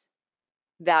those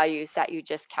values that you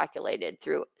just calculated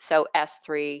through, so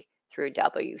S3 through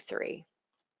W3.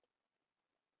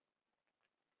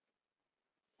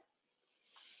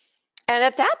 And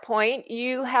at that point,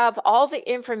 you have all the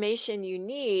information you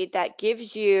need that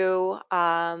gives you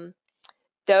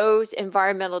those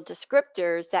environmental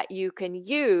descriptors that you can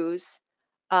use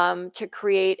to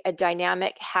create a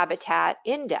dynamic habitat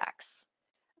index.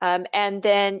 And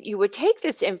then you would take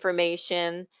this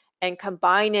information and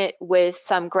combine it with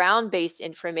some ground-based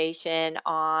information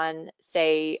on,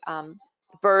 say,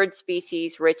 bird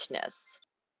species richness.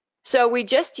 So we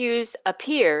just used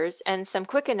AppEEARS and some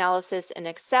quick analysis in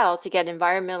Excel to get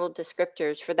environmental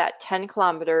descriptors for that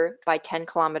 10-kilometer by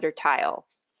 10-kilometer tile.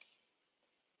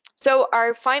 So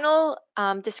our final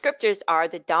descriptors are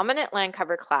the dominant land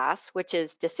cover class, which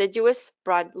is deciduous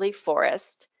broadleaf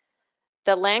forest,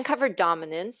 the land cover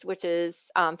dominance, which is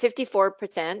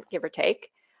 54%, give or take,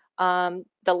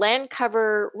 the land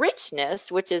cover richness,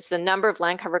 which is the number of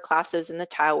land cover classes in the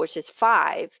tile, which is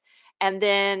 5, and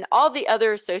then all the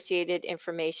other associated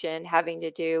information having to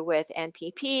do with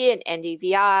NPP and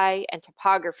NDVI and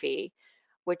topography,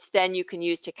 which then you can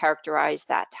use to characterize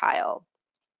that tile.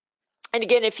 And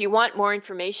again, if you want more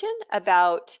information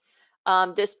about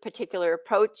this particular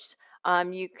approach,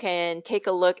 you can take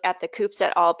a look at the Coops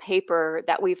et al. Paper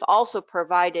that we've also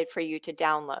provided for you to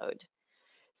download.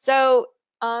 So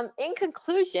in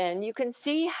conclusion, you can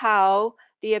see how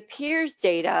the AppEEARS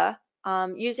data,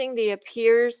 using the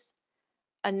AppEEARS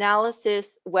analysis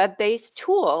web-based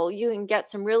tool, you can get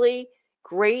some really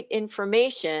great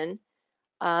information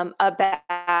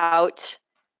about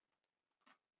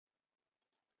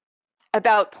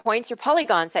points or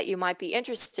polygons that you might be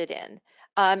interested in.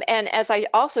 And as I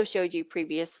also showed you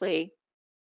previously,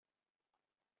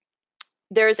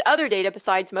 there's other data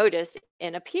besides MODIS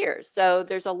in AppEEARS. So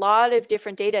there's a lot of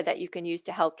different data that you can use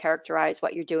to help characterize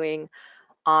what you're doing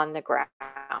on the ground.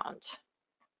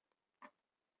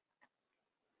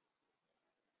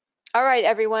 All right,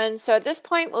 everyone. So at this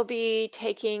point, we'll be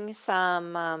taking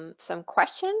some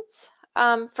questions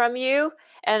from you.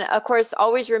 And of course,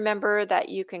 always remember that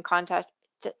you can contact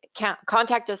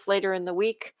us later in the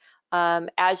week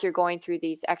as you're going through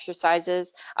these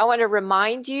exercises. I want to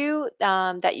remind you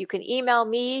that you can email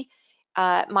me,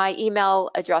 my email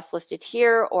address listed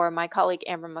here, or my colleague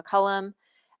Amber McCullum.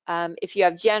 If you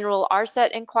have general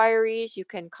ARSET inquiries, you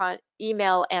can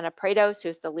email Anna Prados,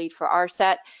 who's the lead for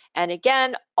ARSET. And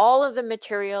again, all of the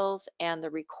materials and the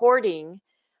recording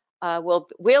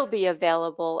will be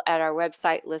available at our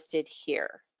website listed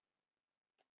here.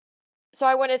 So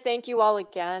I want to thank you all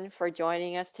again for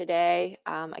joining us today.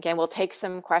 Again, we'll take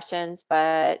some questions,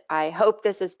 but I hope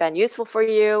this has been useful for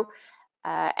you.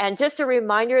 And just a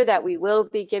reminder that we will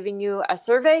be giving you a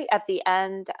survey at the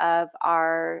end of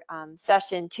our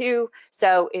session 2.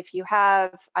 So if you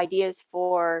have ideas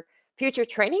for future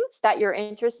trainings that you're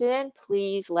interested in,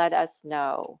 please let us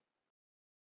know.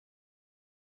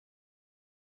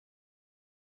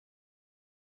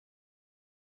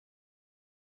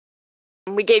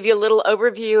 We gave you a little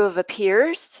overview of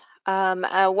AppEEARS.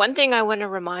 One thing I want to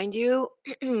remind you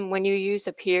when you use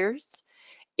AppEEARS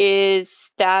is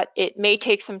that it may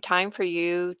take some time for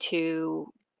you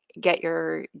to get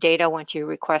your data once you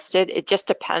request it. It just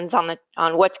depends on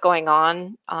what's going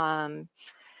on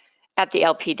at the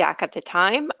LPDAC at the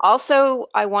time. Also,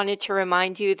 I wanted to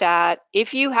remind you that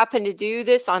if you happen to do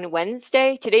this on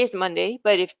Wednesday, today's Monday,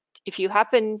 but if you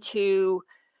happen to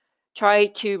try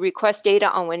to request data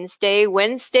on Wednesday.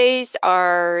 Wednesdays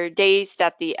are days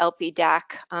that the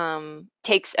LPDAC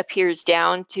takes AppEEARS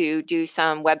down to do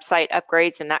some website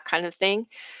upgrades and that kind of thing.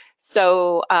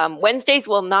 So Wednesdays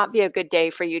will not be a good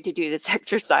day for you to do this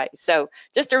exercise. So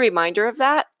just a reminder of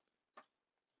that.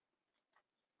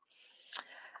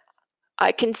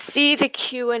 I can see the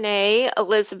Q&A,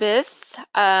 Elizabeth,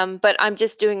 but I'm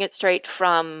just doing it straight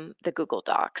from the Google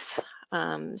Docs.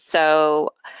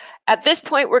 So at this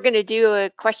point, we're going to do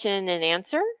a question and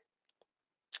answer.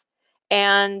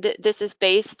 And this is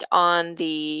based on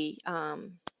the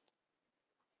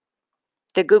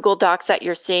Google Docs that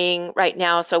you're seeing right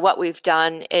now. So what we've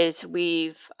done is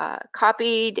we've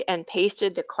copied and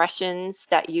pasted the questions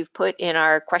that you've put in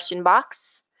our question box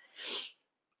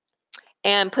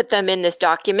and put them in this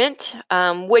document,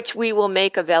 which we will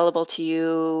make available to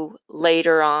you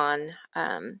later on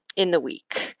in the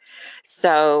week.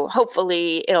 So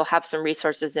hopefully it'll have some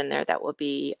resources in there that will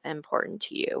be important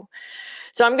to you.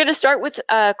 So I'm going to start with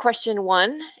question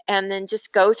 1 and then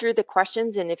just go through the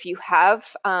questions. And if you have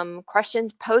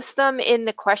questions, post them in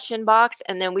the question box,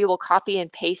 and then we will copy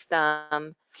and paste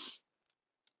them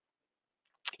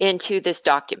into this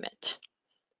document.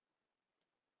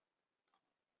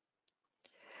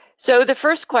 So the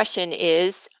first question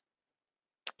is,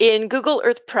 in Google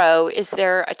Earth Pro, is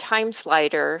there a time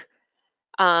slider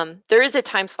there is a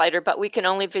time slider, but we can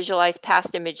only visualize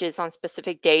past images on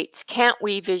specific dates. Can't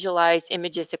we visualize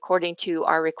images according to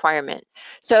our requirement?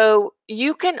 So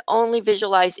you can only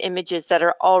visualize images that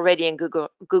are already in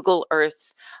Google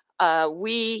Earth.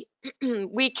 We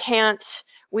can't,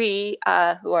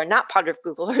 who are not part of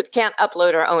Google Earth, can't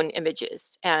upload our own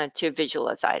images to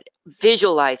visualize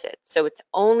it. So it's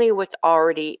only what's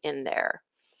already in there.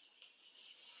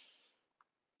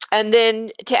 And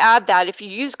then to add that, if you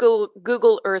use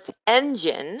Google Earth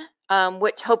Engine,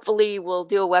 which hopefully we'll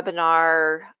do a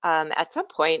webinar at some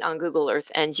point on Google Earth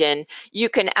Engine, you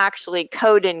can actually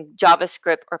code in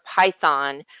JavaScript or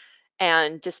Python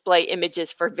and display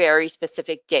images for very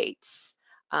specific dates.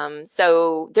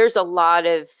 So there's a lot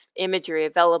of imagery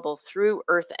available through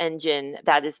Earth Engine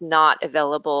that is not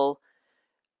available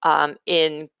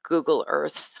in Google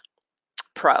Earth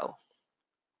Pro.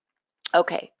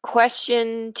 Okay,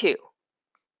 question 2.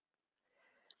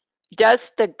 Does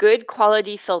the good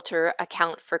quality filter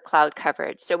account for cloud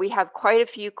coverage? So we have quite a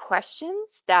few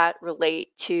questions that relate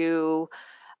to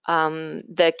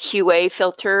the QA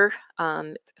filter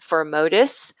for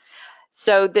MODIS.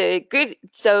 So the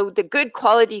good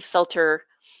quality filter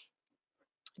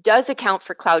does account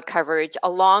for cloud coverage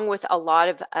along with a lot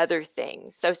of other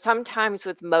things. So sometimes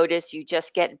with MODIS you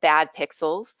just get bad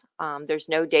pixels. There's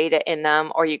no data in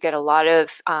them, or you get a lot of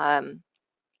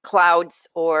clouds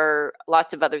or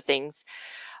lots of other things.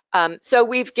 So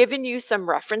we've given you some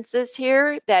references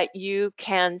here that you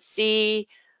can see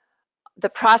the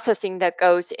processing that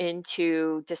goes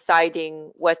into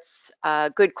deciding what's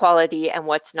good quality and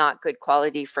what's not good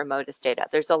quality for MODIS data.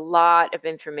 There's a lot of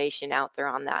information out there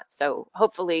on that. So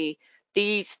hopefully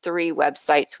these 3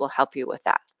 websites will help you with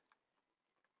that.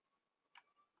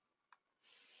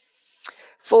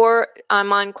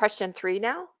 I'm on question 3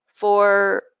 now.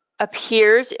 For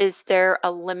AppEARS, is there a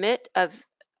limit of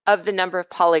the number of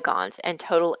polygons and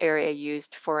total area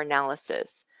used for analysis?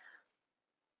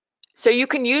 So you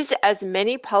can use as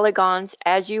many polygons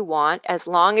as you want as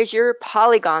long as your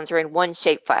polygons are in one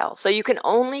shapefile. So you can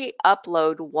only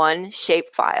upload one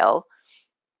shapefile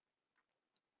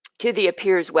to the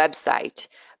AppEEARS website,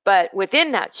 but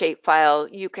within that shapefile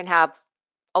you can have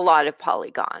a lot of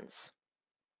polygons.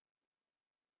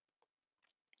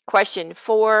 Question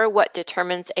 4, what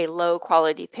determines a low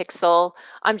quality pixel?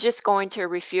 I'm just going to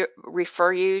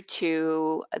refer you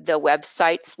to the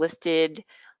websites listed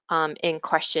in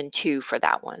question 2 for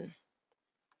that one.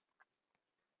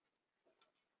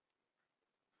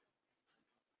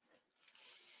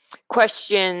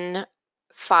 Question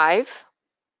 5,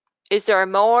 is there a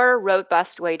more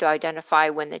robust way to identify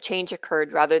when the change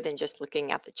occurred rather than just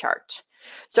looking at the chart?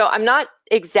 So I'm not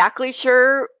exactly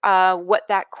sure what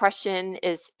that question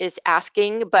is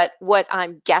asking, but what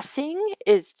I'm guessing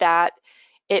is that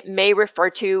it may refer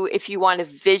to if you want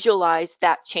to visualize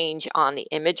that change on the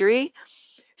imagery.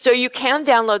 So you can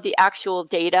download the actual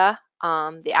data,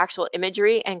 the actual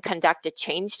imagery, and conduct a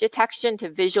change detection to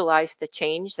visualize the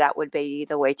change. That would be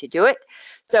the way to do it.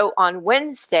 So on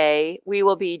Wednesday, we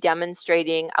will be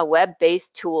demonstrating a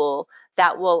web-based tool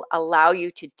that will allow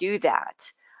you to do that.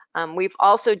 We've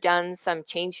also done some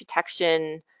change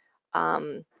detection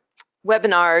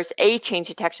webinars, a change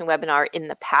detection webinar in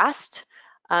the past,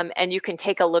 and you can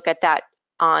take a look at that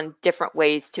on different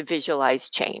ways to visualize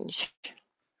change.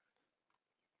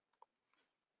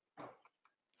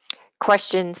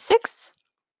 Question 6,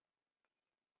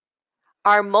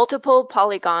 are multiple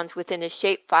polygons within a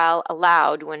shapefile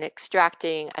allowed when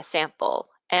extracting a sample?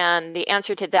 And the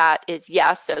answer to that is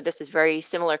yes. So this is a very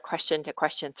similar question to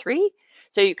question 3.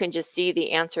 So you can just see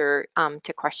the answer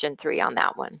to question 3 on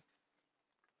that one.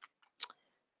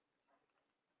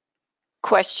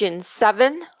 Question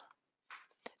 7,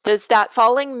 does that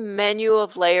following menu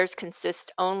of layers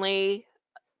consist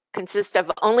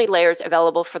of only layers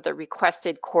available for the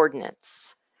requested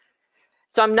coordinates?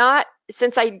 So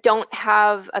since I don't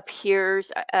have AppEARS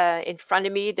in front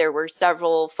of me, there were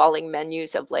several falling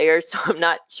menus of layers, so I'm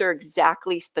not sure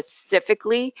exactly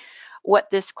specifically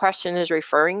what this question is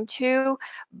referring to,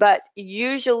 but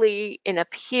usually in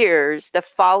AppEARS, the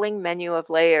falling menu of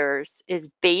layers is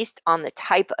based on the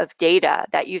type of data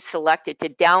that you've selected to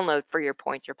download for your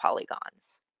points or polygons.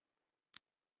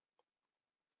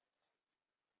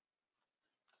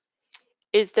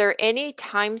 Is there any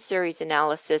time series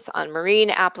analysis on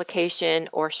marine application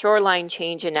or shoreline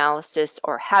change analysis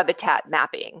or habitat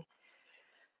mapping?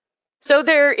 So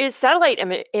there is satellite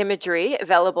imagery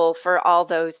available for all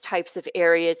those types of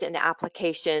areas and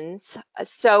applications.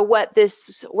 So what this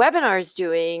webinar is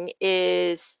doing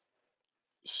is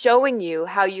showing you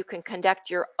how you can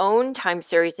conduct your own time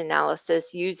series analysis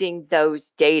using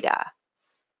those data.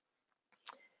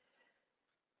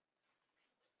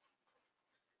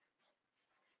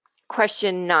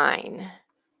 Question 9.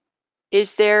 Is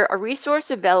there a resource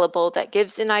available that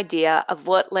gives an idea of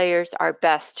what layers are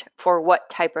best for what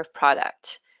type of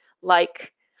product?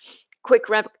 Like quick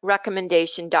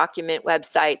recommendation document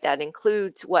website that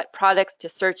includes what products to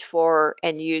search for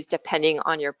and use depending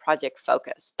on your project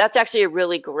focus? That's actually a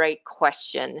really great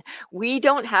question. We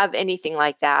don't have anything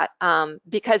like that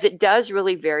because it does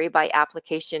really vary by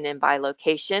application and by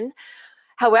location.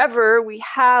 However, we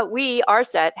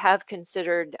ARSET have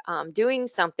considered doing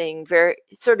something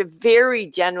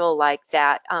very general like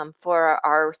that for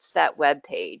our ARSET web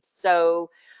page.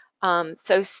 So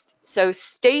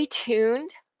stay tuned,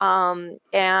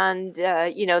 and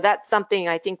you know, that's something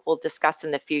I think we'll discuss in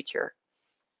the future.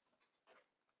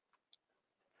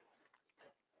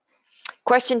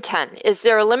 Question 10, is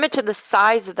there a limit to the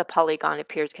size of the polygon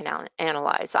AppEARS can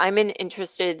analyze? I'm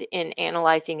interested in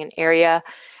analyzing an area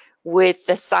with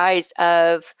the size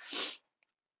of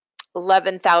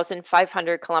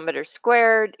 11,500 kilometers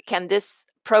squared. Can this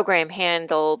program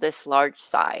handle this large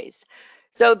size?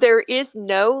 So there is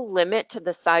no limit to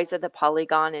the size of the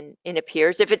polygon in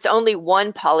AppEARS. If it's only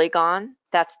one polygon,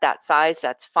 that's that size,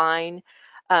 that's fine.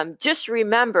 Just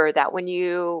remember that when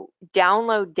you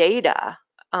download data,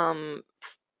 the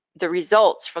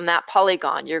results from that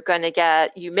polygon, you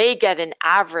may get an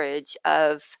average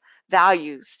of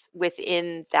values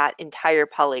within that entire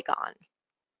polygon.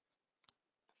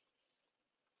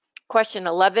 Question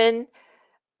 11,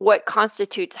 what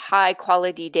constitutes high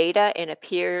quality data in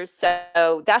AppEARS?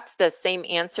 So that's the same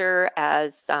answer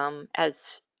as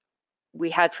we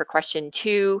had for question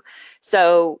 2.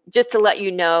 So just to let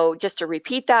you know, just to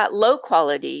repeat that, low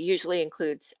quality usually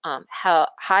includes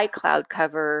high cloud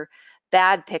cover,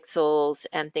 bad pixels,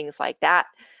 and things like that.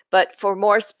 But for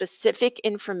more specific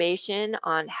information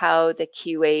on how the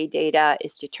QA data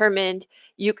is determined,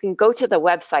 you can go to the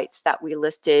websites that we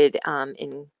listed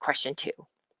in question 2.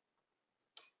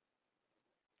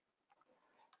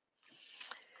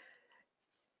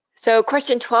 So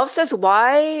question 12 says,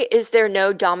 why is there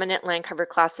no dominant land cover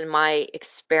class in my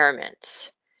experiment?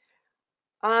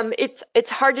 It's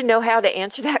hard to know how to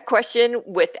answer that question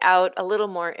without a little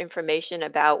more information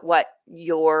about what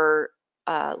you're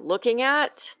looking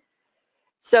at.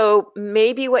 So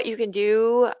maybe what you can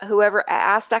do, whoever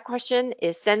asked that question,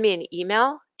 is send me an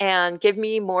email and give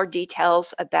me more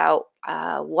details about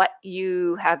what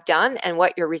you have done and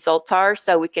what your results are,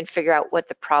 so we can figure out what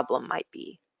the problem might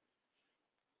be.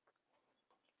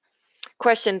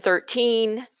 Question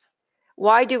 13,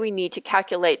 why do we need to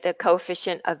calculate the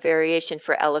coefficient of variation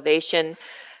for elevation?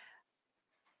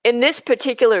 In this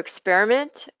particular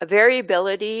experiment, a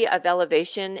variability of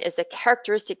elevation is a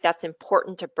characteristic that's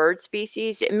important to bird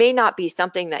species. It may not be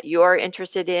something that you're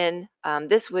interested in.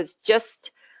 This was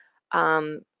just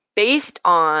based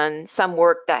on some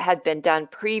work that had been done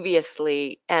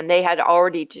previously, and they had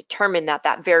already determined that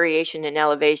that variation in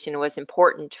elevation was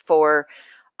important for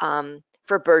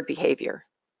bird behavior.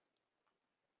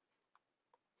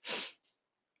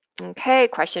 Okay,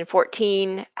 question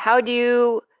 14, how do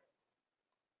you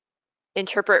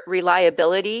interpret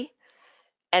reliability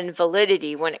and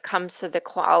validity when it comes to the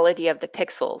quality of the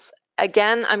pixels?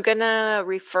 Again, I'm going to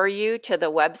refer you to the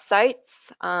websites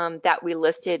that we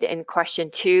listed in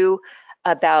question 2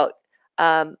 about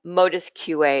MODIS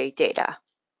QA data.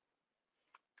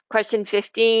 Question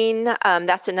 15,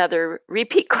 that's another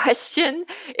repeat question.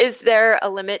 Is there a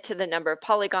limit to the number of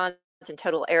polygons and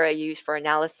total area used for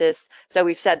analysis? So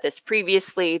we've said this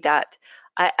previously, that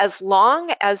as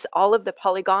long as all of the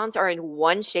polygons are in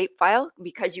one shapefile,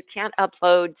 because you can't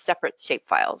upload separate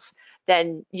shapefiles,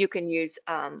 then you can use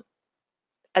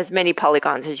as many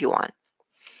polygons as you want.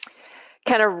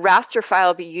 Can a raster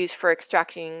file be used for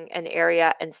extracting an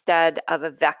area instead of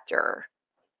a vector?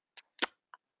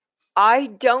 I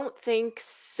don't think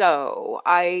so.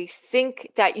 I think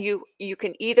that you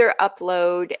can either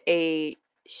upload a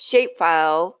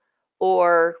shapefile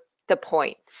or the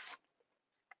points.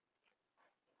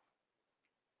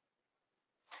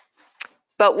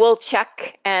 But we'll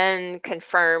check and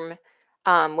confirm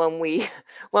when we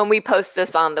post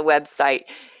this on the website.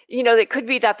 You know, it could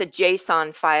be that the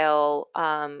JSON file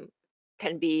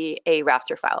can be a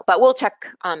raster file, but we'll check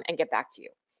and get back to you.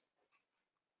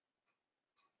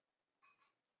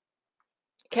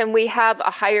 Can we have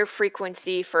a higher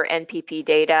frequency for NPP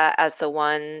data as the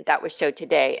one that was showed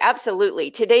today? Absolutely.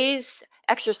 Today's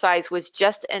exercise was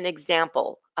just an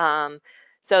example.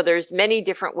 So there's many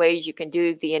different ways you can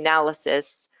do the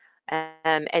analysis,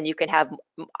 and you can have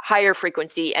higher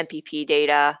frequency NPP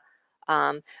data.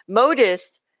 MODIS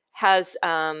has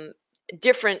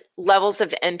different levels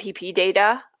of NPP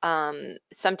data.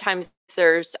 Sometimes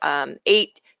there's 8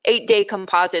 8-day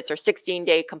composites or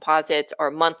 16-day composites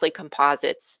or monthly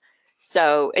composites.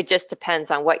 So it just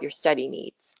depends on what your study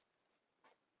needs.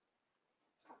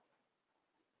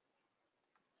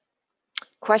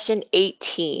 Question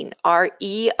 18, are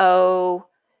EO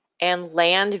and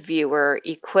land viewer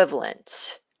equivalent?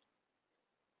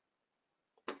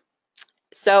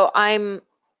 So I'm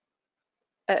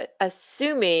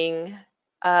assuming,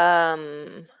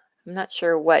 I'm not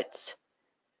sure what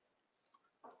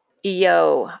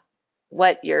EO,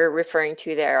 what you're referring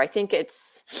to there. I think it's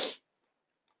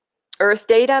Earth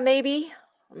data, maybe?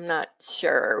 I'm not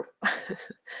sure.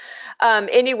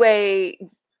 Anyway,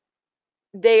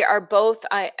 they are both,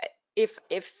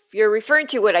 if you're referring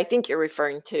to what I think you're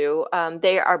referring to,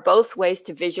 they are both ways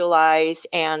to visualize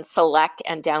and select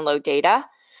and download data.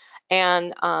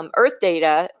 And Earth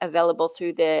data available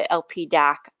through the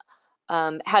LPDAC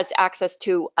has access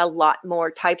to a lot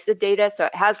more types of data. So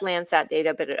it has Landsat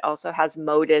data, but it also has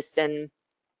MODIS and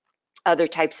other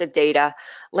types of data.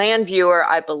 Land Viewer,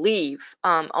 I believe,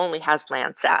 only has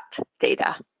Landsat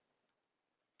data.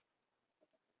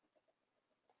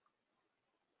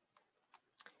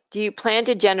 Do you plan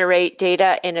to generate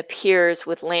data in AppEARS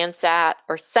with Landsat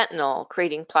or Sentinel,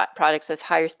 creating products with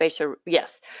higher spatial? Yes.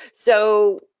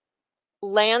 So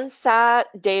Landsat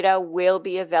data will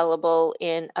be available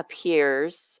in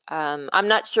AppEARS. I'm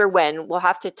not sure when. We'll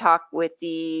have to talk with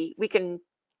we can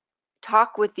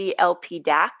talk with the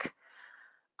LPDAC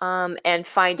and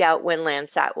find out when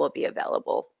Landsat will be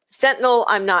available. Sentinel,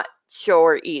 I'm not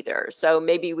sure either. So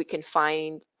maybe we can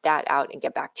find that out and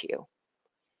get back to you.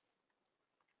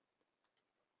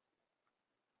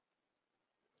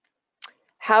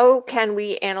 How can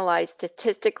we analyze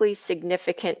statistically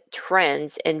significant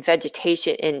trends in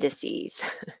vegetation indices?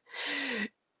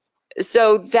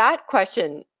 So that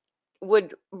question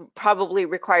would probably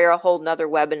require a whole nother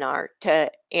webinar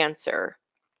to answer.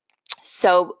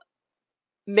 So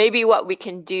maybe what we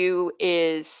can do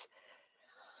is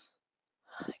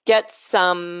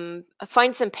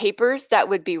find some papers that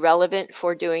would be relevant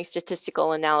for doing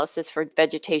statistical analysis for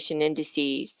vegetation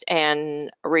indices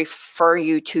and refer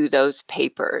you to those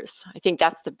papers. I think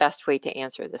that's the best way to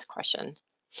answer this question.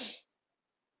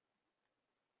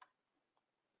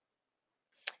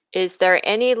 Is there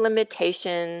any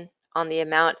limitation on the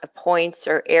amount of points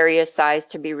or area size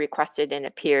to be requested in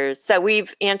AppEARS? So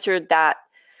we've answered that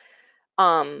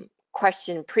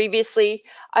question previously.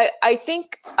 I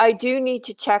think I do need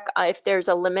to check if there's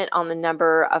a limit on the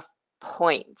number of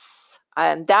points.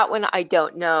 That one I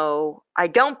don't know. I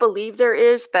don't believe there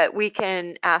is, but we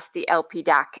can ask the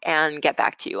LPDAC and get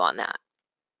back to you on that.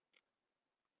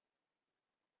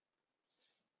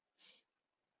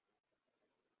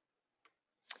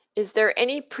 Is there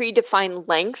any predefined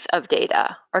length of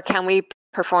data, or can we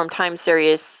perform time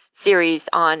series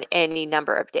on any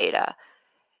number of data?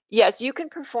 Yes, you can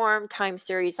perform time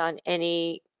series on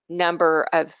any number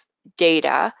of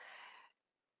data,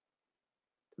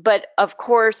 but of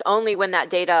course only when that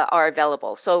data are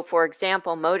available. So for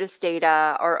example, MODIS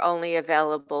data are only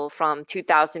available from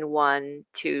 2001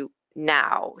 to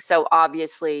now. So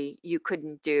obviously you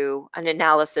couldn't do an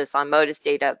analysis on MODIS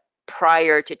data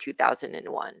prior to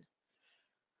 2001.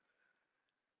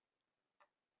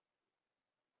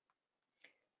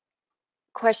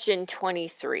 Question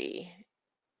 23.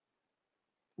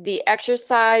 The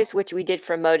exercise which we did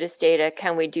for MODIS data,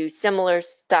 can we do similar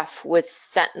stuff with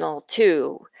Sentinel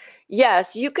too?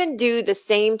 Yes, you can do the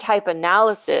same type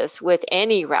analysis with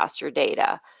any raster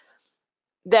data.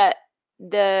 The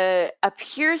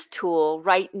AppEARS tool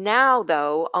right now,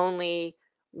 though, only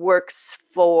works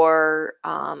for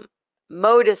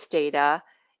MODIS data.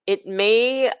 It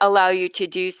may allow you to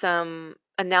do some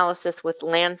analysis with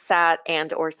Landsat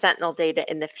and or Sentinel data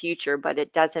in the future, but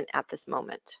it doesn't at this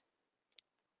moment.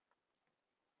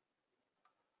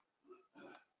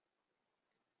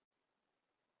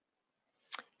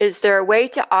 Is there a way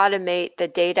to automate the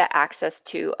data access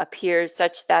to AppEARS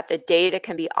such that the data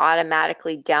can be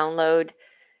automatically downloaded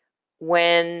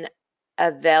when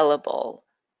available?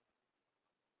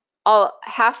 I'll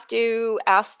have to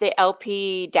ask the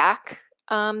LPDAC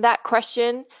that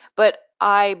question, but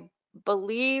I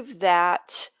believe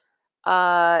that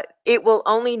it will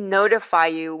only notify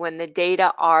you when the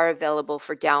data are available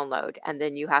for download, and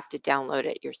then you have to download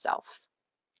it yourself.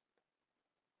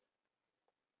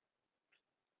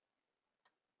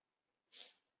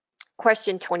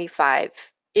 Question 25.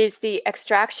 Is the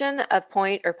extraction of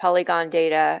point or polygon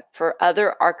data for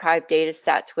other archived data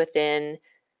sets within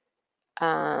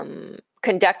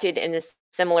conducted in a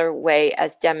similar way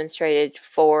as demonstrated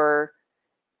for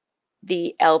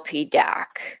the LPDAC?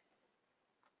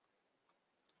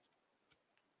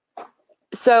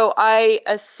 So I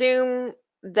assume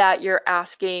that you're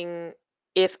asking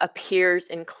if AppEARS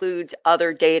includes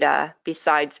other data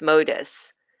besides MODIS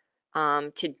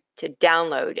to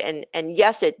download, and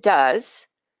yes, it does.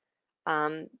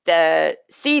 The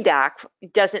CDAC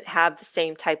doesn't have the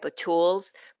same type of tools,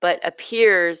 but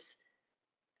AppEARS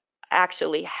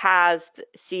actually has the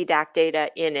CDAC data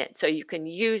in it, so you can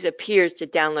use AppEARS to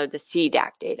download the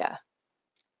CDAC data.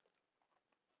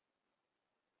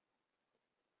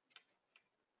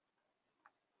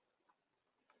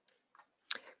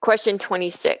 Question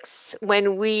 26.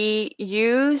 When we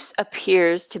use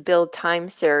AppEARS to build time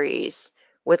series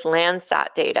with Landsat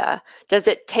data, does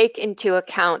it take into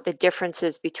account the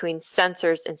differences between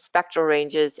sensors and spectral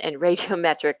ranges and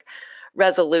radiometric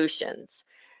resolutions?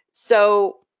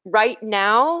 So right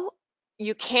now,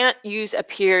 you can't use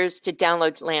AppEARS to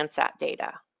download Landsat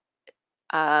data.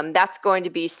 That's going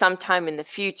to be sometime in the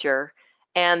future,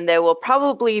 and there will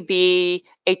probably be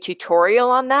a tutorial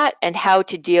on that and how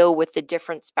to deal with the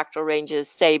different spectral ranges,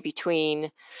 say between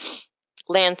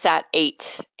Landsat 8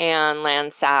 and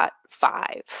Landsat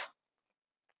 5.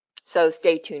 So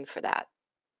stay tuned for that.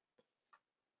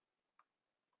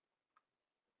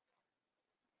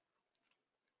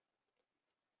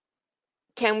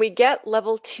 Can we get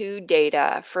level 2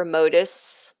 data for MODIS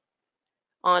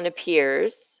on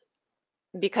AppEARS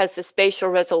because the spatial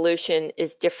resolution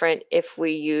is different if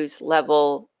we use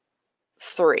level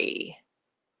 3?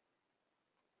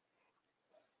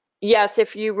 Yes,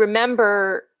 if you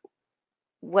remember,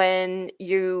 when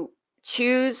you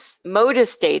choose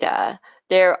MODIS data,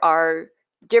 there are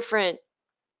different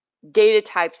data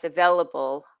types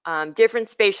available, different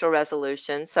spatial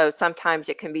resolutions. So sometimes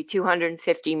it can be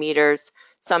 250 meters,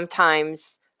 sometimes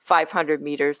 500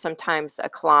 meters, sometimes a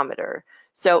kilometer.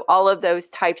 So all of those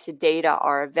types of data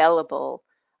are available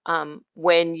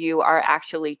when you are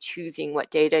actually choosing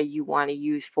what data you want to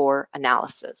use for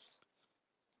analysis.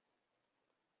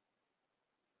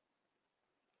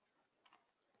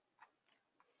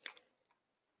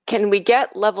 Can we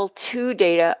get level 2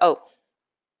 data? Oh,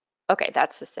 okay,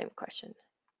 that's the same question.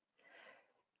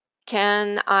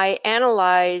 Can I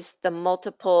analyze the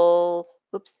multiple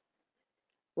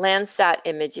Landsat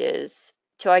images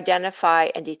to identify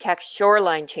and detect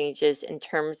shoreline changes in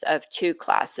terms of 2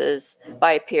 classes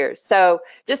by AppEARS? So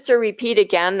just to repeat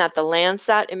again that the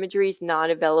Landsat imagery is not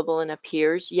available in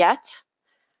AppEARS yet.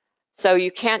 So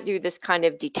you can't do this kind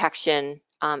of detection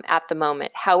at the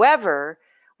moment. However,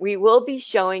 we will be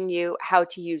showing you how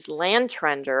to use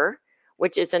LandTrender,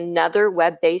 which is another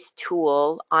web-based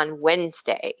tool, on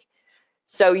Wednesday.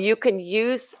 So you can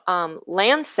use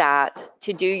Landsat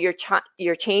to do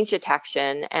your change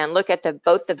detection and look at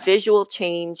both the visual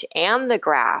change and the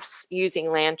graphs using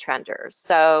LandTrender.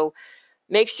 So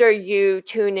make sure you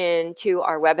tune in to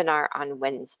our webinar on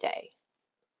Wednesday.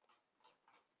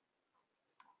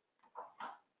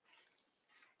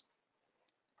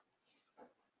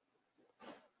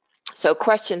 So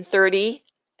question 30,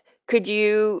 could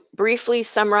you briefly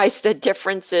summarize the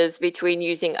differences between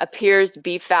using AppEARS,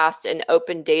 BFAST, and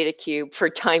Open Data Cube for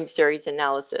time series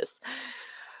analysis?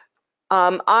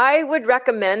 I would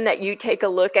recommend that you take a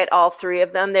look at all 3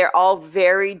 of them. They're all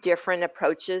very different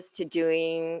approaches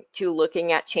to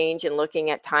looking at change and looking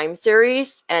at time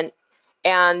series, and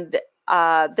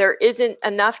there isn't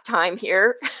enough time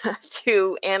here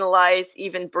to analyze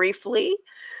even briefly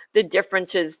the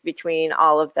differences between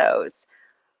all of those.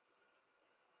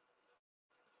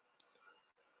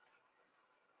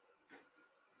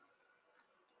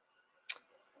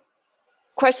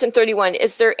 Question 31,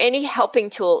 is there any helping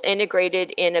tool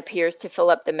integrated in AppEARS to fill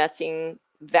up the missing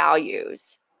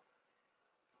values?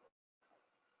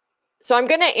 So I'm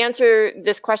going to answer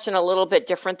this question a little bit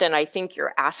different than I think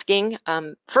you're asking.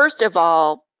 First of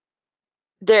all,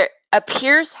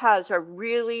 AppEARS has a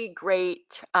really great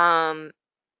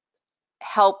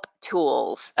help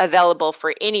tools available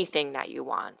for anything that you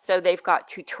want. So they've got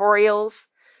tutorials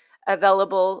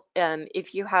available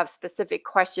if you have specific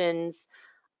questions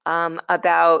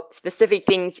about specific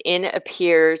things in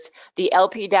AppEARS. The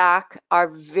LPDAC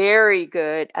are very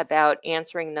good about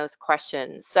answering those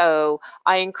questions. So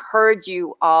I encourage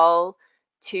you all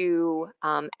to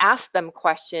ask them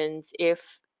questions if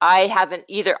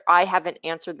either I haven't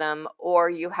answered them,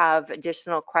 or you have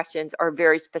additional questions or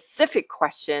very specific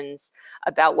questions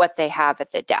about what they have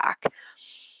at the DAC.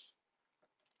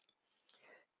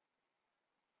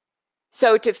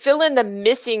 So to fill in the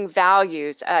missing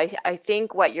values, I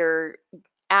think what you're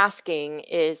asking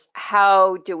is,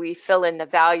 how do we fill in the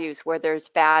values where there's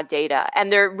bad data?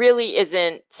 And there really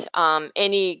isn't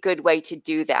any good way to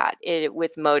do that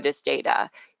with MODIS data.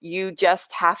 You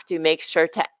just have to make sure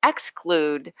to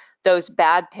exclude those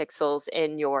bad pixels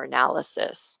in your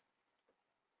analysis.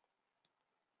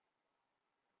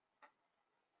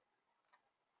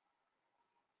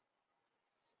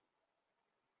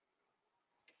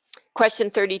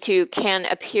 Question 32, can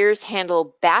AppEARS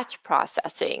handle batch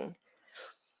processing?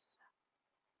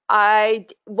 I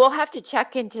will have to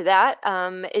check into that.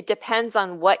 It depends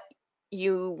on what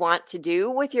you want to do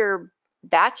with your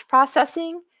batch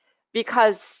processing,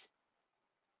 because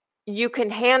it can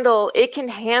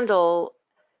handle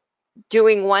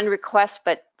doing one request,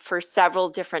 but for several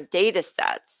different data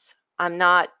sets. I'm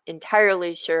not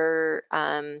entirely sure.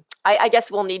 I guess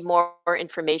we'll need more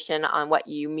information on what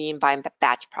you mean by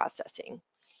batch processing.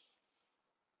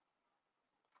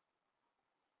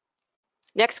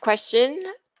 Next question.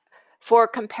 For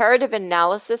comparative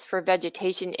analysis for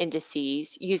vegetation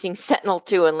indices using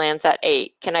Sentinel-2 and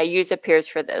Landsat-8, can I use AppEARS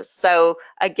for this? So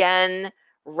again,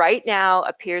 right now,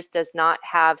 AppEARS does not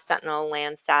have Sentinel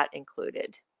and Landsat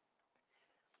included.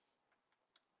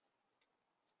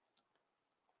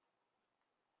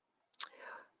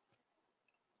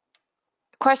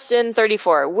 Question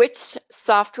 34, which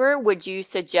software would you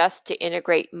suggest to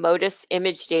integrate MODIS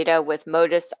image data with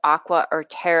MODIS, Aqua, or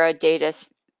Terra data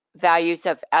values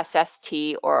of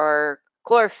SST or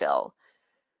chlorophyll?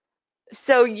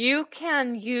 So you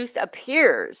can use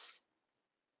AppEARS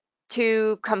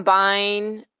to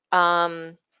combine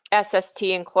SST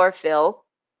and chlorophyll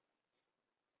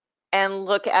and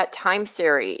look at time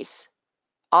series.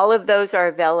 All of those are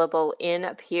available in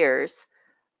AppEARS.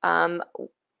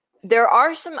 There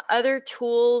are some other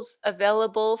tools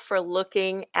available for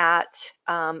looking at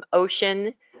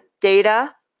ocean data.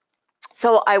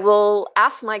 So I will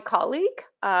ask my colleague,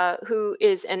 who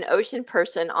is an ocean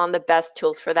person, on the best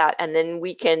tools for that, and then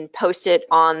we can post it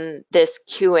on this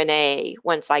Q&A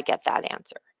once I get that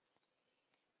answer.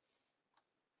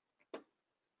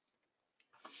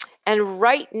 And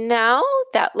right now,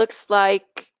 that looks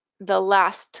like the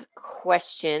last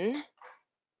question.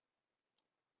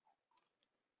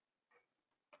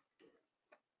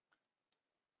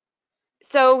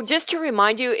 So just to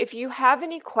remind you, if you have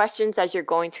any questions as you're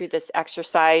going through this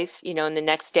exercise, in the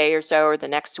next day or so or the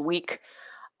next week,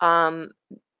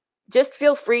 just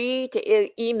feel free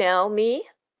to email me,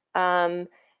 and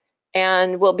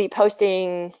we'll be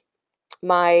posting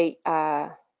my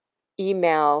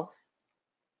email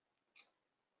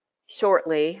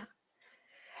shortly.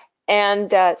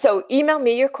 And so email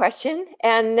me your question,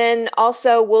 and then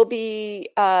also we'll be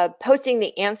posting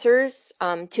the answers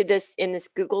to this in this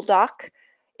Google Doc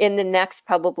in the next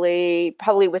probably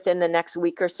within the next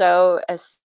week or so,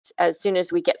 as soon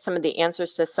as we get some of the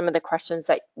answers to some of the questions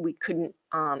that we couldn't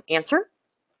answer.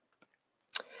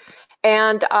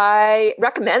 And I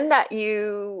recommend that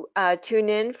you tune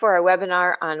in for our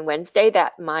webinar on Wednesday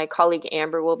that my colleague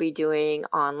Amber will be doing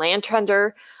on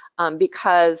Landtrender,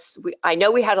 because I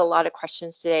know we had a lot of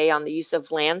questions today on the use of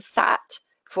Landsat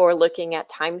for looking at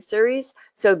time series.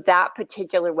 So that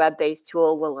particular web-based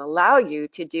tool will allow you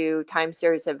to do time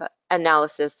series of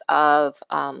analysis of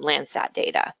Landsat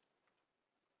data.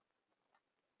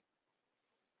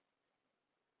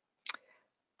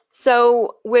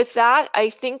 So with that,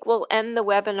 I think we'll end the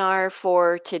webinar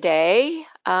for today.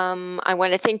 I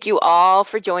want to thank you all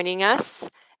for joining us,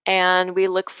 and we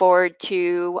look forward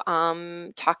to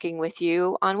talking with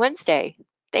you on Wednesday.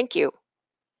 Thank you.